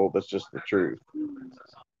insult. That's just the truth.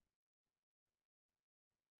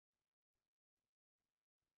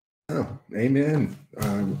 Oh, amen.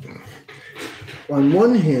 On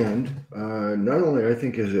one hand, not only I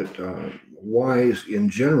think is it wise in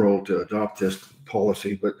general to adopt this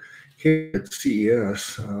policy, but here at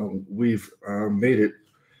CES, we've made it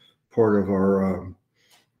part of our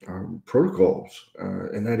protocols,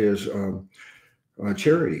 and that is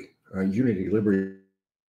charity, unity, liberty.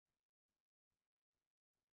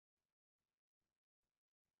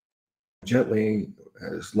 Gently,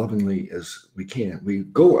 as lovingly as we can. We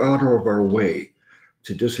go out of our way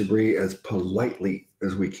to disagree as politely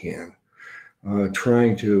as we can,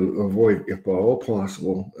 trying to avoid, if at all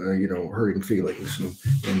possible, hurting feelings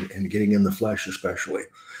and getting in the flesh, especially.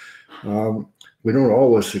 We don't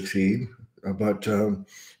always succeed, but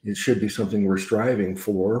it should be something we're striving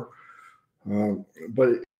for.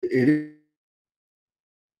 But it is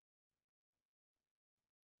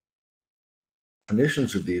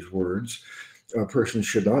definitions of these words. A person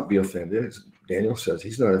should not be offended. As Daniel says,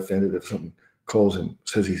 he's not offended if something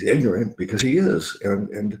says he's ignorant, because he is.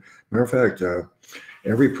 And matter of fact,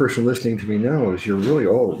 every person listening to me now is, you're really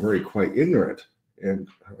all very quite ignorant. And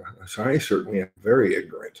so I certainly am very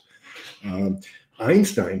ignorant.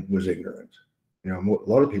 Einstein was ignorant. You know, a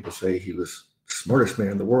lot of people say he was the smartest man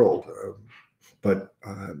in the world, but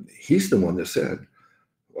he's the one that said,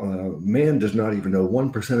 man does not even know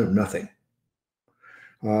 1% of nothing.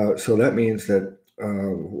 So that means that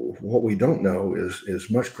what we don't know is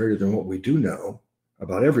much greater than what we do know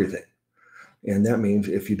about everything. And that means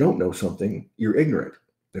if you don't know something, you're ignorant.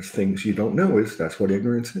 There's things you don't know, that's what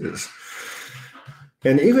ignorance is.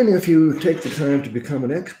 And even if you take the time to become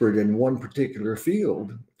an expert in one particular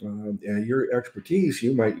field, your expertise,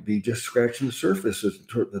 you might be just scratching the surface of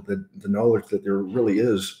the knowledge that there really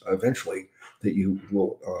is eventually that you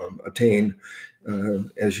will attain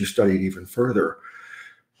as you study it even further.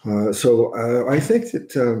 So I think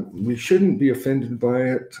that we shouldn't be offended by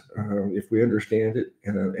it if we understand it.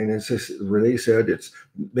 And as Renee said, it's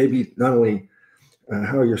maybe not only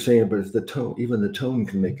how you're saying it, but it's the tone. Even the tone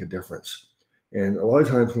can make a difference. And a lot of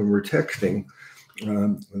times when we're texting,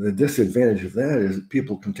 the disadvantage of that is that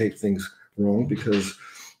people can take things wrong because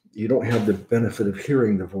you don't have the benefit of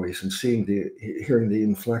hearing the voice and hearing the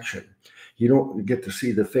inflection. You don't get to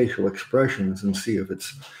see the facial expressions and see if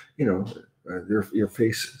it's, your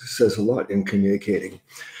face says a lot in communicating.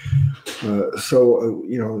 So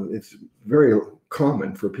it's very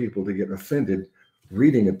common for people to get offended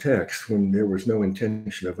reading a text when there was no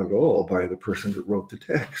intention of it at all by the person that wrote the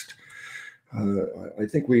text. I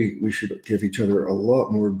think we should give each other a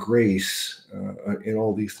lot more grace in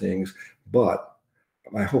all these things, but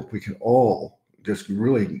I hope we can all just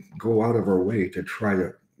really go out of our way to try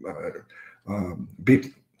to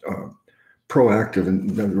be proactive.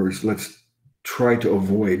 In other words, let's try to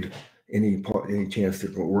avoid any chance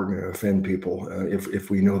that we're going to offend people if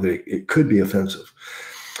we know that it could be offensive.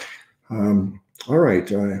 All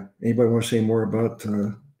right. Anybody want to say more about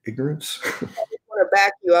ignorance? To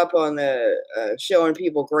back you up on the showing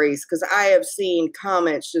people grace, because I have seen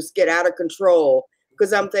comments just get out of control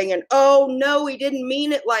because I'm thinking, oh no, he didn't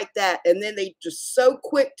mean it like that, and then they just so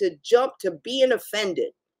quick to jump to being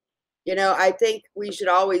offended. I think we should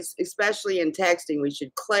always, especially in texting, we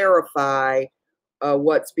should clarify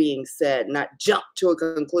what's being said, not jump to a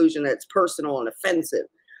conclusion that's personal and offensive.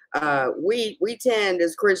 We tend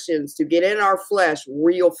as Christians to get in our flesh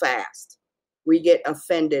real fast. We get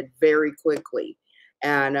offended very quickly.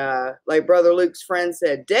 And like Brother Luke's friend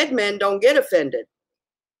said, dead men don't get offended.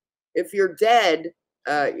 If you're dead,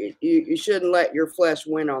 you shouldn't let your flesh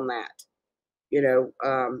win on that.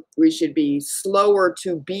 We should be slower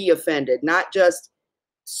to be offended, not just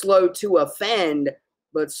slow to offend,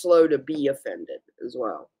 but slow to be offended as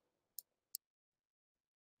well.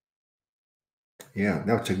 Yeah,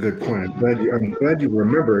 that's a good point. I'm glad you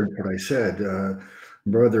remembered what I said.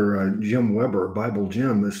 Brother Jim Weber, Bible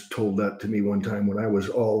Jim, has told that to me one time when I was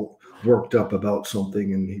all worked up about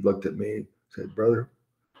something, and he looked at me and said, "Brother,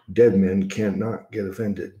 dead men cannot get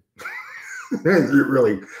offended." It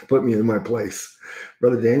really put me in my place.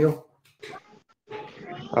 Brother Daniel?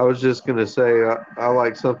 I was just going to say, I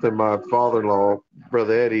like something my father-in-law,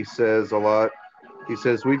 Brother Eddie, says a lot. He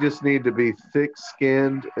says, we just need to be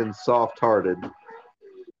thick-skinned and soft-hearted.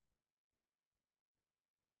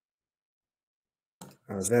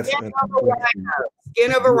 Skin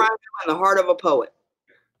of a rhino and the heart of a poet.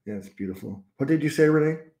 Yeah, it's beautiful. What did you say,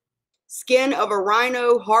 Renee? Skin of a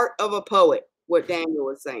rhino, heart of a poet, what Daniel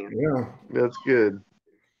was saying. Yeah. That's good.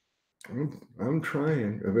 I'm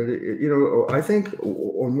trying. But I think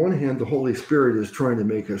on one hand, the Holy Spirit is trying to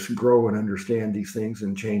make us grow and understand these things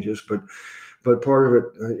and changes, but part of it,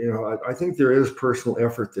 I think there is personal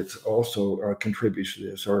effort that's also contributes to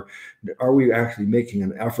this. Or are we actually making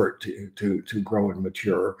an effort to grow and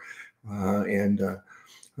mature? And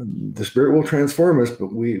the Spirit will transform us,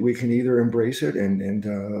 but we can either embrace it and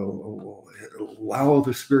allow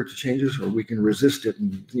the Spirit to change us, or we can resist it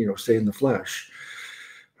and stay in the flesh.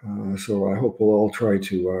 So I hope we'll all try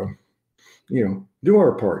to do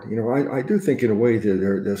our part. I do think in a way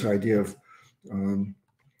that this idea of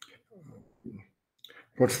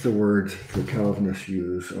what's the word that Calvinists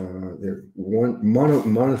use?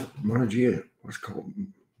 Monogia. What's it called?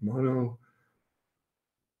 Mono.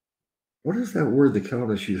 What is that word that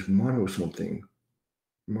Calvinists use? Mono something.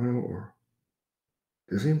 Mono or.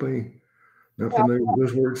 Is anybody not familiar with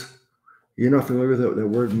those words? You're not familiar with that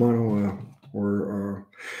word mono, or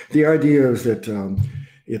the idea is that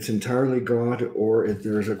it's entirely God, or if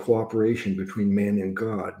there's a cooperation between man and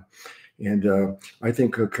God. And I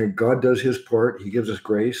think God does his part. He gives us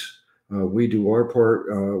grace. We do our part.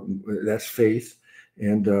 That's faith.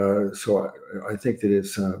 And so I think that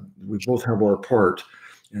it's we both have our part.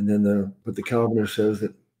 And then but the Calvinist says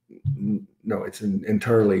that no, it's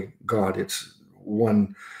entirely God. It's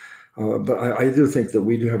one. But I do think that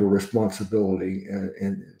we do have a responsibility,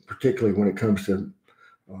 and particularly when it comes to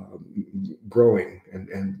growing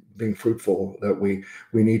and being fruitful, that we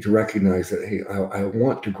need to recognize that, hey, I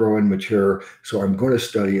want to grow and mature, so I'm going to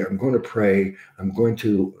study, I'm going to pray, I'm going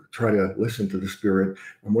to try to listen to the Spirit,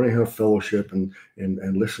 I'm going to have fellowship and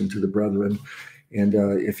listen to the brethren. And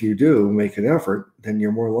if you do make an effort, then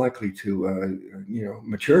you're more likely to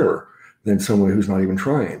mature than someone who's not even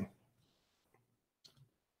trying.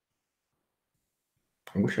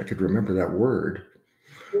 I wish I could remember that word.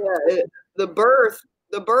 Yeah, the birth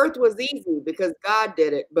was easy because God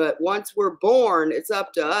did it. But once we're born, it's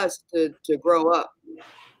up to us to grow up.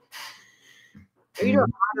 Are you know,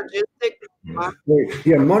 monergistic?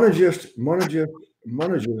 Yeah, monergism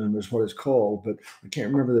is what it's called, but I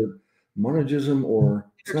can't remember the monergism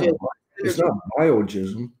or it's not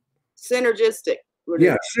biogism. Synergistic.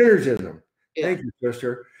 Yeah, synergism. Yeah. Thank you,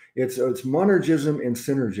 sister. It's monergism and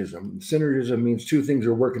synergism. Synergism means two things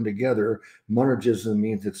are working together. Monergism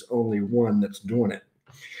means it's only one that's doing it.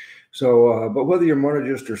 So, but whether you're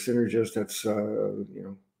monergist or synergist, that's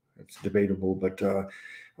that's debatable. But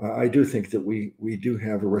I do think that we do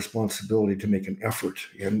have a responsibility to make an effort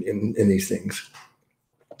in these things.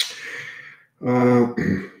 I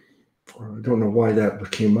don't know why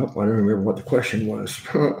that came up. I don't remember what the question was.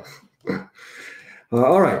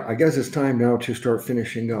 All right, I guess it's time now to start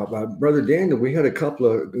finishing up. Brother Daniel, we had a couple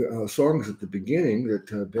of songs at the beginning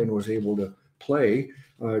that Ben was able to play.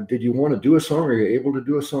 Did you want to do a song? Are you able to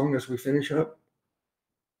do a song as we finish up?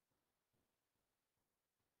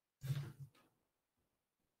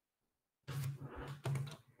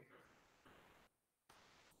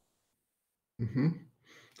 Mm-hmm.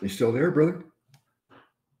 You still there, brother?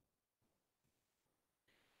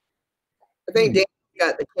 I think Dan's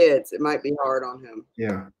got the kids. It might be hard on him.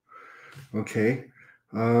 Yeah. Okay.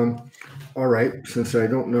 All right. Since I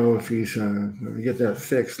don't know if he's going to get that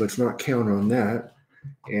fixed, let's not count on that.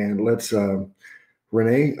 And let's,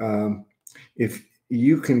 Renee, if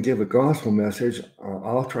you can give a gospel message,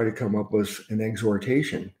 I'll try to come up with an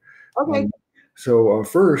exhortation. Okay. So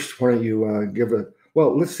first, why don't you give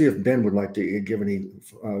well, let's see if Ben would like to give any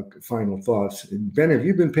final thoughts. Ben, have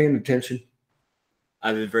you been paying attention?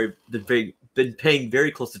 I've been paying very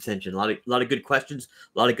close attention. A lot of good questions,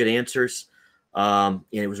 a lot of good answers. And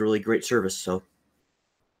it was a really great service. So,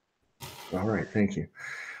 all right, thank you.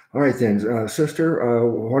 All right, then, sister,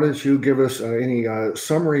 why don't you give us any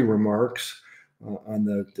summary remarks on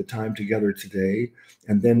the time together today,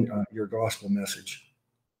 and then your gospel message.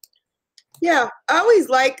 Yeah, I always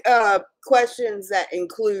like questions that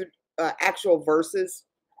include actual verses,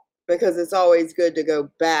 because it's always good to go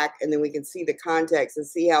back and then we can see the context and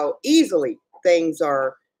see how easily things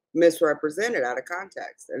are misrepresented out of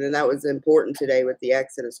context. And then that was important today with the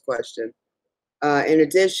Exodus question. In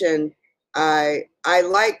addition, I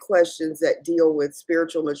like questions that deal with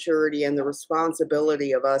spiritual maturity and the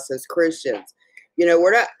responsibility of us as Christians. You know,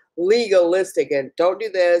 we're not legalistic and don't do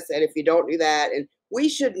this, and if you don't do that. And we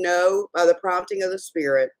should know by the prompting of the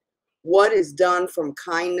Spirit what is done from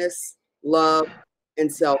kindness, love,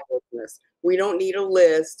 and selflessness. We don't need a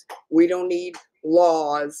list. We don't need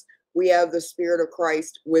laws. We have the Spirit of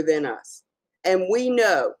Christ within us. And we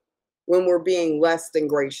know when we're being less than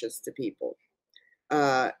gracious to people.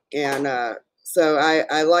 So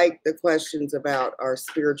I like the questions about our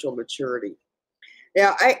spiritual maturity.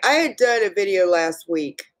 Now, I had done a video last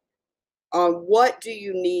week on what do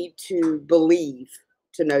you need to believe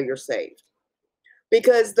to know you're saved.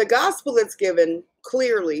 Because the gospel that's given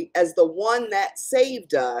clearly as the one that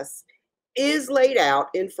saved us is laid out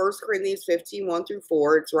in 1 Corinthians 15,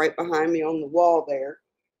 1-4. It's right behind me on the wall there.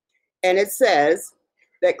 And it says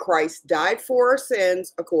that Christ died for our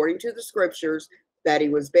sins according to the scriptures, that he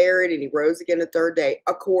was buried and he rose again the third day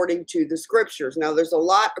according to the scriptures. Now, there's a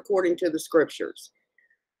lot according to the scriptures.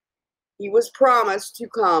 He was promised to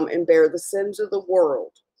come and bear the sins of the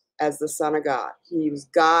world as the Son of God. He was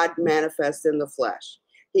God manifest in the flesh.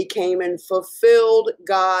 He came and fulfilled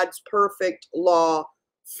God's perfect law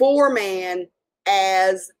for man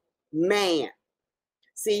as man.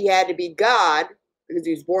 See, he had to be God because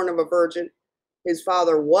he was born of a virgin. His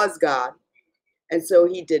father was God. And so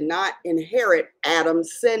he did not inherit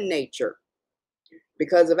Adam's sin nature.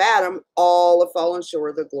 Because of Adam, all have fallen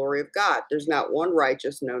short of the glory of God. There's not one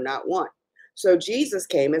righteous, no, not one. So Jesus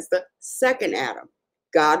came as the second Adam,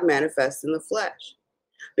 God manifest in the flesh.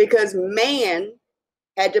 Because man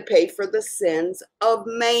had to pay for the sins of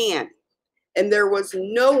man. And there was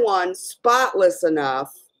no one spotless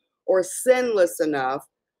enough or sinless enough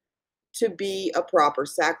to be a proper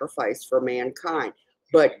sacrifice for mankind.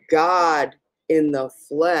 But God in the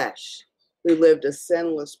flesh, who lived a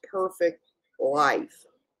sinless, perfect life,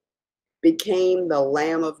 became the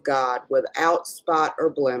Lamb of God without spot or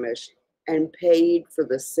blemish and paid for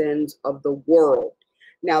the sins of the world.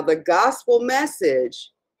 Now, the gospel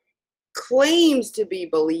message claims to be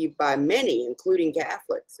believed by many, including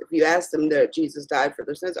Catholics. If you ask them that Jesus died for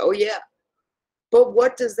their sins, oh yeah. But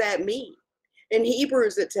what does that mean? In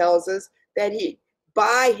Hebrews, it tells us that he,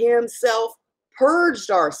 by himself,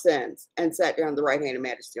 purged our sins and sat down at the right hand of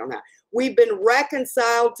majesty on high. We've been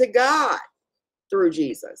reconciled to God through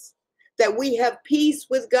Jesus, that we have peace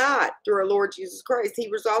with God through our Lord Jesus Christ.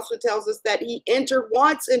 Hebrews also tells us that he entered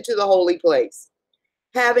once into the holy place,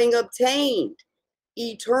 having obtained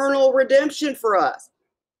eternal redemption for us.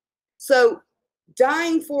 So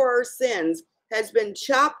dying for our sins has been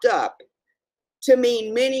chopped up to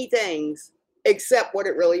mean many things except what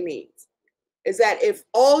it really means. Is that if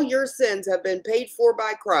all your sins have been paid for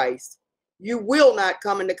by Christ, you will not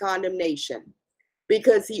come into condemnation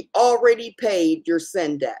because he already paid your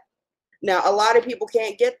sin debt. Now, a lot of people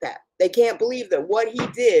can't get that. They can't believe that what he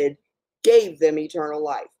did gave them eternal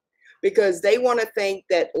life because they want to think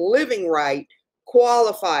that living right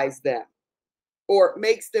qualifies them or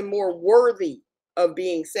makes them more worthy of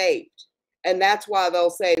being saved. And that's why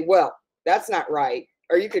they'll say, well, that's not right,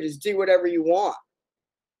 or you could just do whatever you want.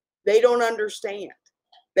 They don't understand.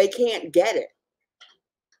 They can't get it.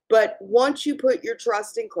 But once you put your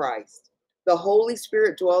trust in Christ, the Holy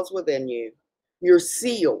Spirit dwells within you. You're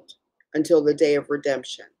sealed until the day of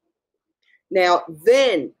redemption. Now,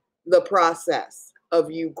 then the process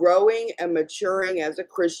of you growing and maturing as a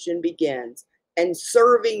Christian begins and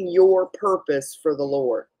serving your purpose for the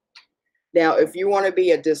Lord. Now, if you want to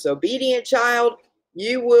be a disobedient child,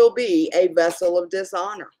 you will be a vessel of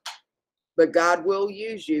dishonor. But God will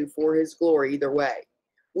use you for his glory either way.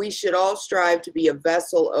 We should all strive to be a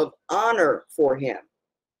vessel of honor for him.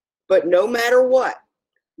 But no matter what,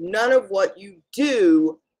 none of what you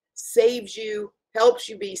do saves you, helps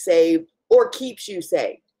you be saved, or keeps you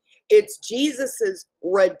saved. It's Jesus's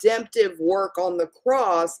redemptive work on the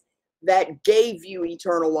cross that gave you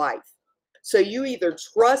eternal life. So you either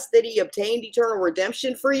trust that he obtained eternal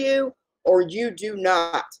redemption for you, or you do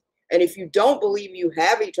not. And if you don't believe you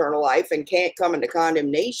have eternal life and can't come into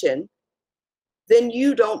condemnation, then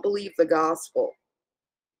you don't believe the gospel.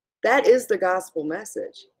 That is the gospel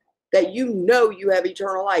message, that you know you have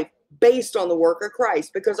eternal life based on the work of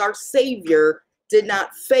Christ, because our Savior did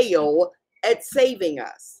not fail at saving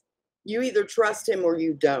us. You either trust him or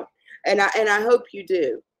you don't. And I hope you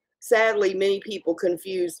do. Sadly, many people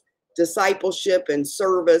confuse discipleship and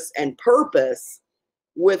service and purpose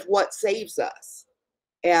with what saves us.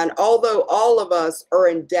 And although all of us are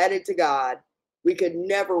indebted to God, we could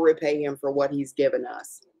never repay him for what he's given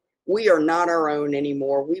us. We are not our own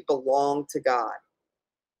anymore. We belong to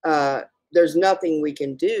God. There's nothing we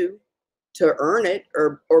can do to earn it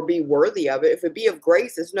or be worthy of it. If it be of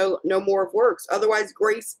grace, it's no more of works. Otherwise,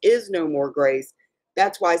 grace is no more grace.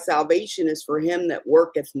 That's why salvation is for him that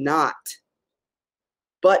worketh not,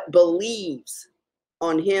 but believes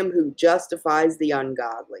on him who justifies the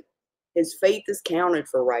ungodly. His faith is counted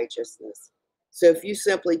for righteousness. So if you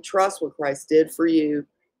simply trust what Christ did for you,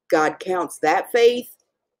 God counts that faith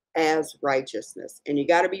as righteousness. And you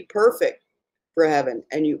got to be perfect for heaven.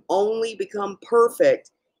 And you only become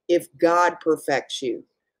perfect if God perfects you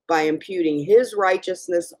by imputing his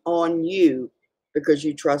righteousness on you because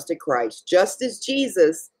you trusted Christ. Just as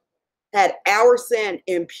Jesus had our sin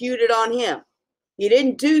imputed on him. He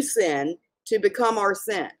didn't do sin to become our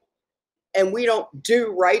sin. And we don't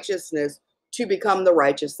do righteousness to become the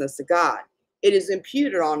righteousness of God. It is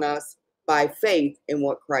imputed on us by faith in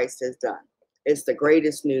what Christ has done. It's the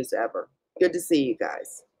greatest news ever. Good to see you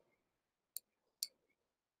guys.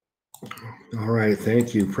 All right,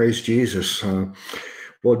 thank you. Praise Jesus.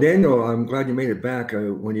 Well, Daniel, I'm glad you made it back.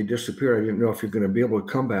 When you disappeared, I didn't know if you're going to be able to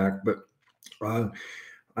come back, but I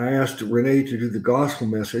asked Renee to do the gospel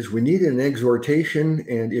message. We need an exhortation,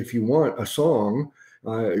 and if you want a song,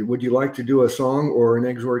 would you like to do a song or an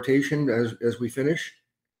exhortation as we finish?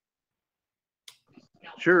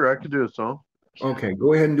 Sure, I could do a song. Okay,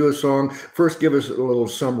 go ahead and do a song. First, give us a little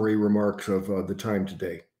summary remarks of the time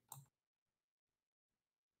today.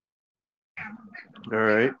 All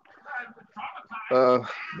right.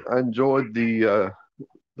 I enjoyed the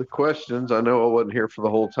questions. I know I wasn't here for the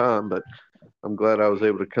whole time, but I'm glad I was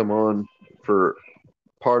able to come on for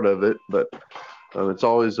part of it. But it's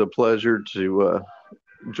always a pleasure to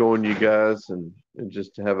join you guys and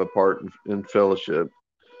just to have a part in fellowship.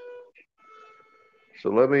 So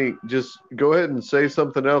let me just go ahead and say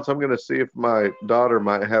something else. I'm going to see if my daughter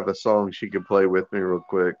might have a song she could play with me real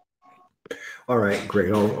quick. All right,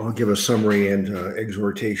 great. I'll give a summary and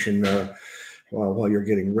exhortation while you're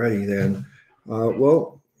getting ready then.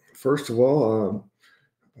 Well, first of all,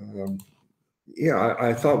 yeah,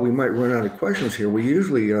 I thought we might run out of questions here. We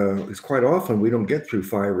usually, it's quite often we don't get through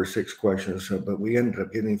 5 or 6 questions, but we ended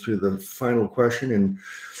up getting through the final question, and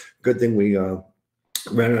good thing we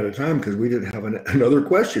ran out of time because we didn't have another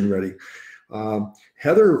question ready.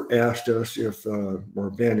 Heather asked us if, or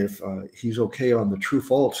Ben, if he's okay on the true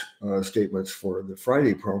false statements for the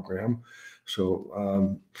Friday program.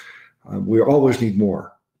 So we always need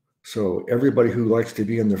more. So everybody who likes to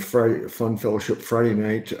be in the Friday Fun Fellowship Friday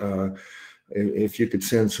night, if you could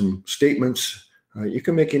send some statements, you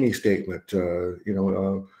can make any statement.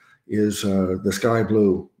 Is the sky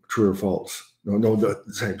blue? True or false?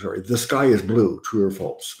 Sorry. The sky is blue. True or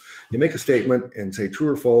false? You make a statement and say true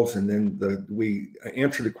or false, and then we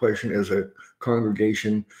answer the question as a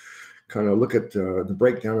congregation. Kind of look at the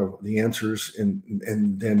breakdown of the answers and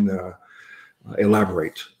then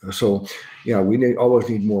elaborate. So, yeah, we always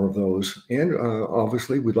need more of those. And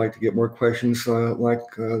obviously, we'd like to get more questions like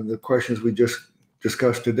the questions we just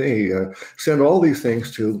discussed today. Send all these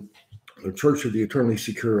things to the Church of the Eternally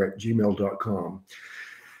Secure at gmail.com.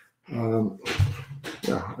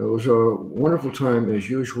 Yeah, it was a wonderful time as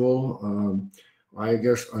usual. I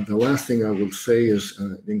guess the last thing I would say is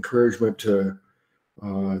encouragement to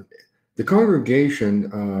the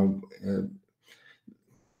congregation.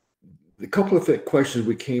 A couple of questions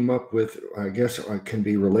we came up with, I guess, can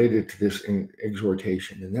be related to this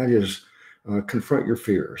exhortation, and that is confront your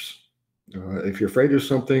fears. If you're afraid of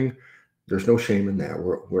something, there's no shame in that.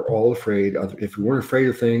 We're all afraid. If we weren't afraid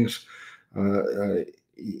of things,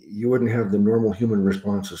 you wouldn't have the normal human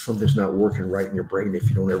responses. Something's not working right in your brain if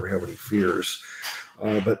you don't ever have any fears.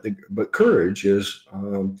 But courage is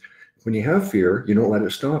when you have fear, you don't let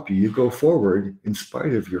it stop you. You go forward in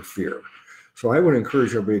spite of your fear. So I would encourage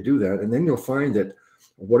everybody to do that, and then you'll find that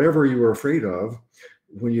whatever you were afraid of,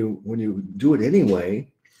 when you do it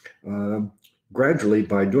anyway, gradually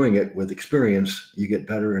by doing it with experience, you get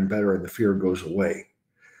better and better, and the fear goes away.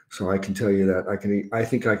 So I can tell you that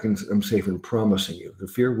I'm safe in promising you the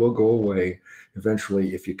fear will go away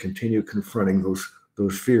eventually if you continue confronting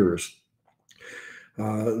those fears.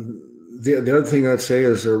 The other thing I'd say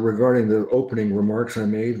is regarding the opening remarks I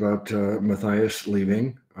made about Matthias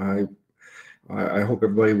leaving. I hope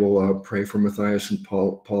everybody will pray for Matthias and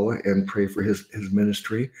Paula and pray for his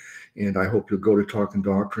ministry. And I hope you'll go to Talking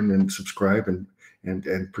Doctrine and subscribe and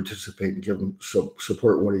participate and give him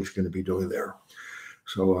support what he's going to be doing there.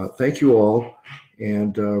 So thank you all.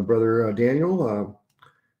 And Brother Daniel,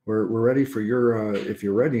 we're ready for your, if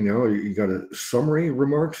you're ready now, you got a summary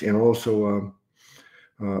remarks and also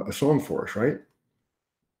a song for us, right?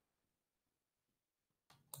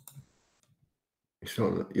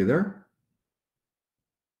 So you there?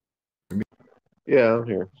 Yeah, I'm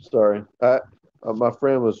here. Sorry. My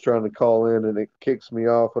friend was trying to call in and it kicks me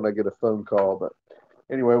off when I get a phone call. But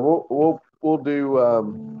anyway, we'll do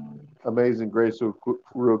Amazing Grace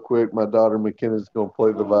real quick. My daughter McKenna's gonna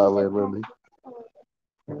play the violin with me.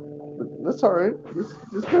 That's all right.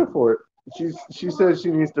 Just go for it. She says she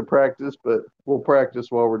needs to practice, but we'll practice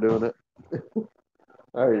while we're doing it.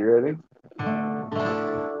 All right, you ready?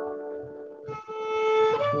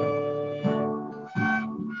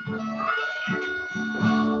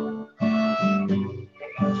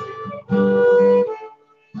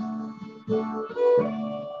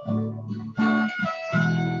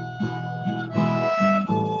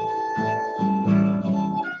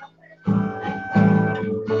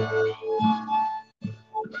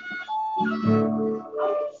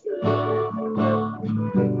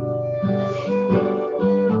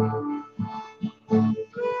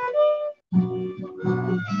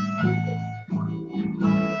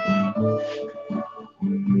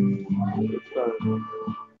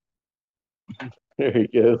 There you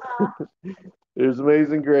go. There's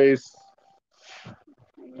Amazing Grace. I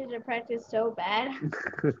did to practice so bad.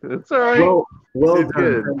 It's all right. Well Did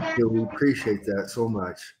done. good. Thank you. We appreciate that so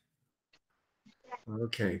much.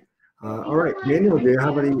 Okay. All right, Daniel, do you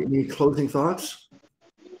have any closing thoughts?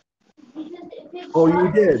 Oh,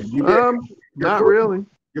 you did. You did. Not really.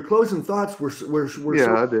 Your closing thoughts were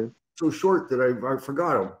Yeah, I did. so short that I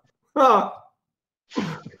forgot them. Ah.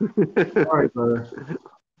 All right, brother.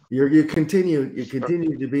 You continue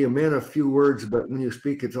to be a man of few words, but when you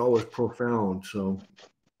speak, it's always profound. So,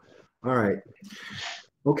 all right.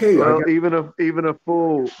 Okay, Well, even a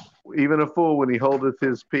fool when he holdeth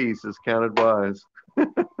his peace is counted wise.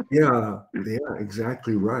 yeah,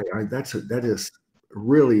 exactly right. That is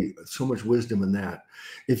really so much wisdom in that.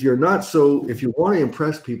 If you want to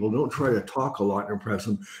impress people, don't try to talk a lot and impress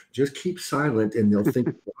them. Just keep silent, and they'll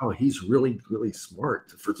think, "Wow, he's really, really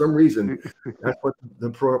smart." For some reason, that's what the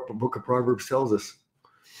Book of Proverbs tells us.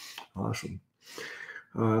 Awesome.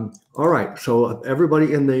 All right. So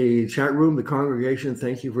everybody in the chat room, the congregation,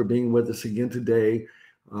 thank you for being with us again today.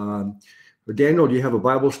 Daniel, do you have a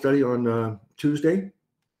Bible study on Tuesday?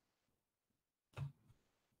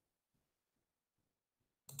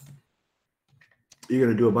 You're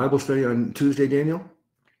going to do a Bible study on Tuesday, Daniel?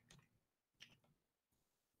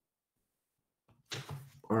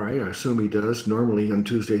 All right. I assume he does. Normally on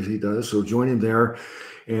Tuesdays he does. So join him there.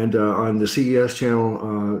 And on the CES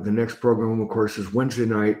channel, the next program, of course, is Wednesday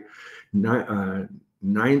night,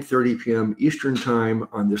 9:30 p.m. Eastern Time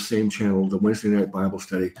on this same channel, the Wednesday night Bible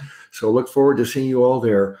study. So look forward to seeing you all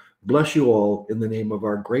there. Bless you all in the name of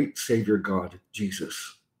our great Savior God,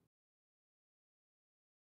 Jesus.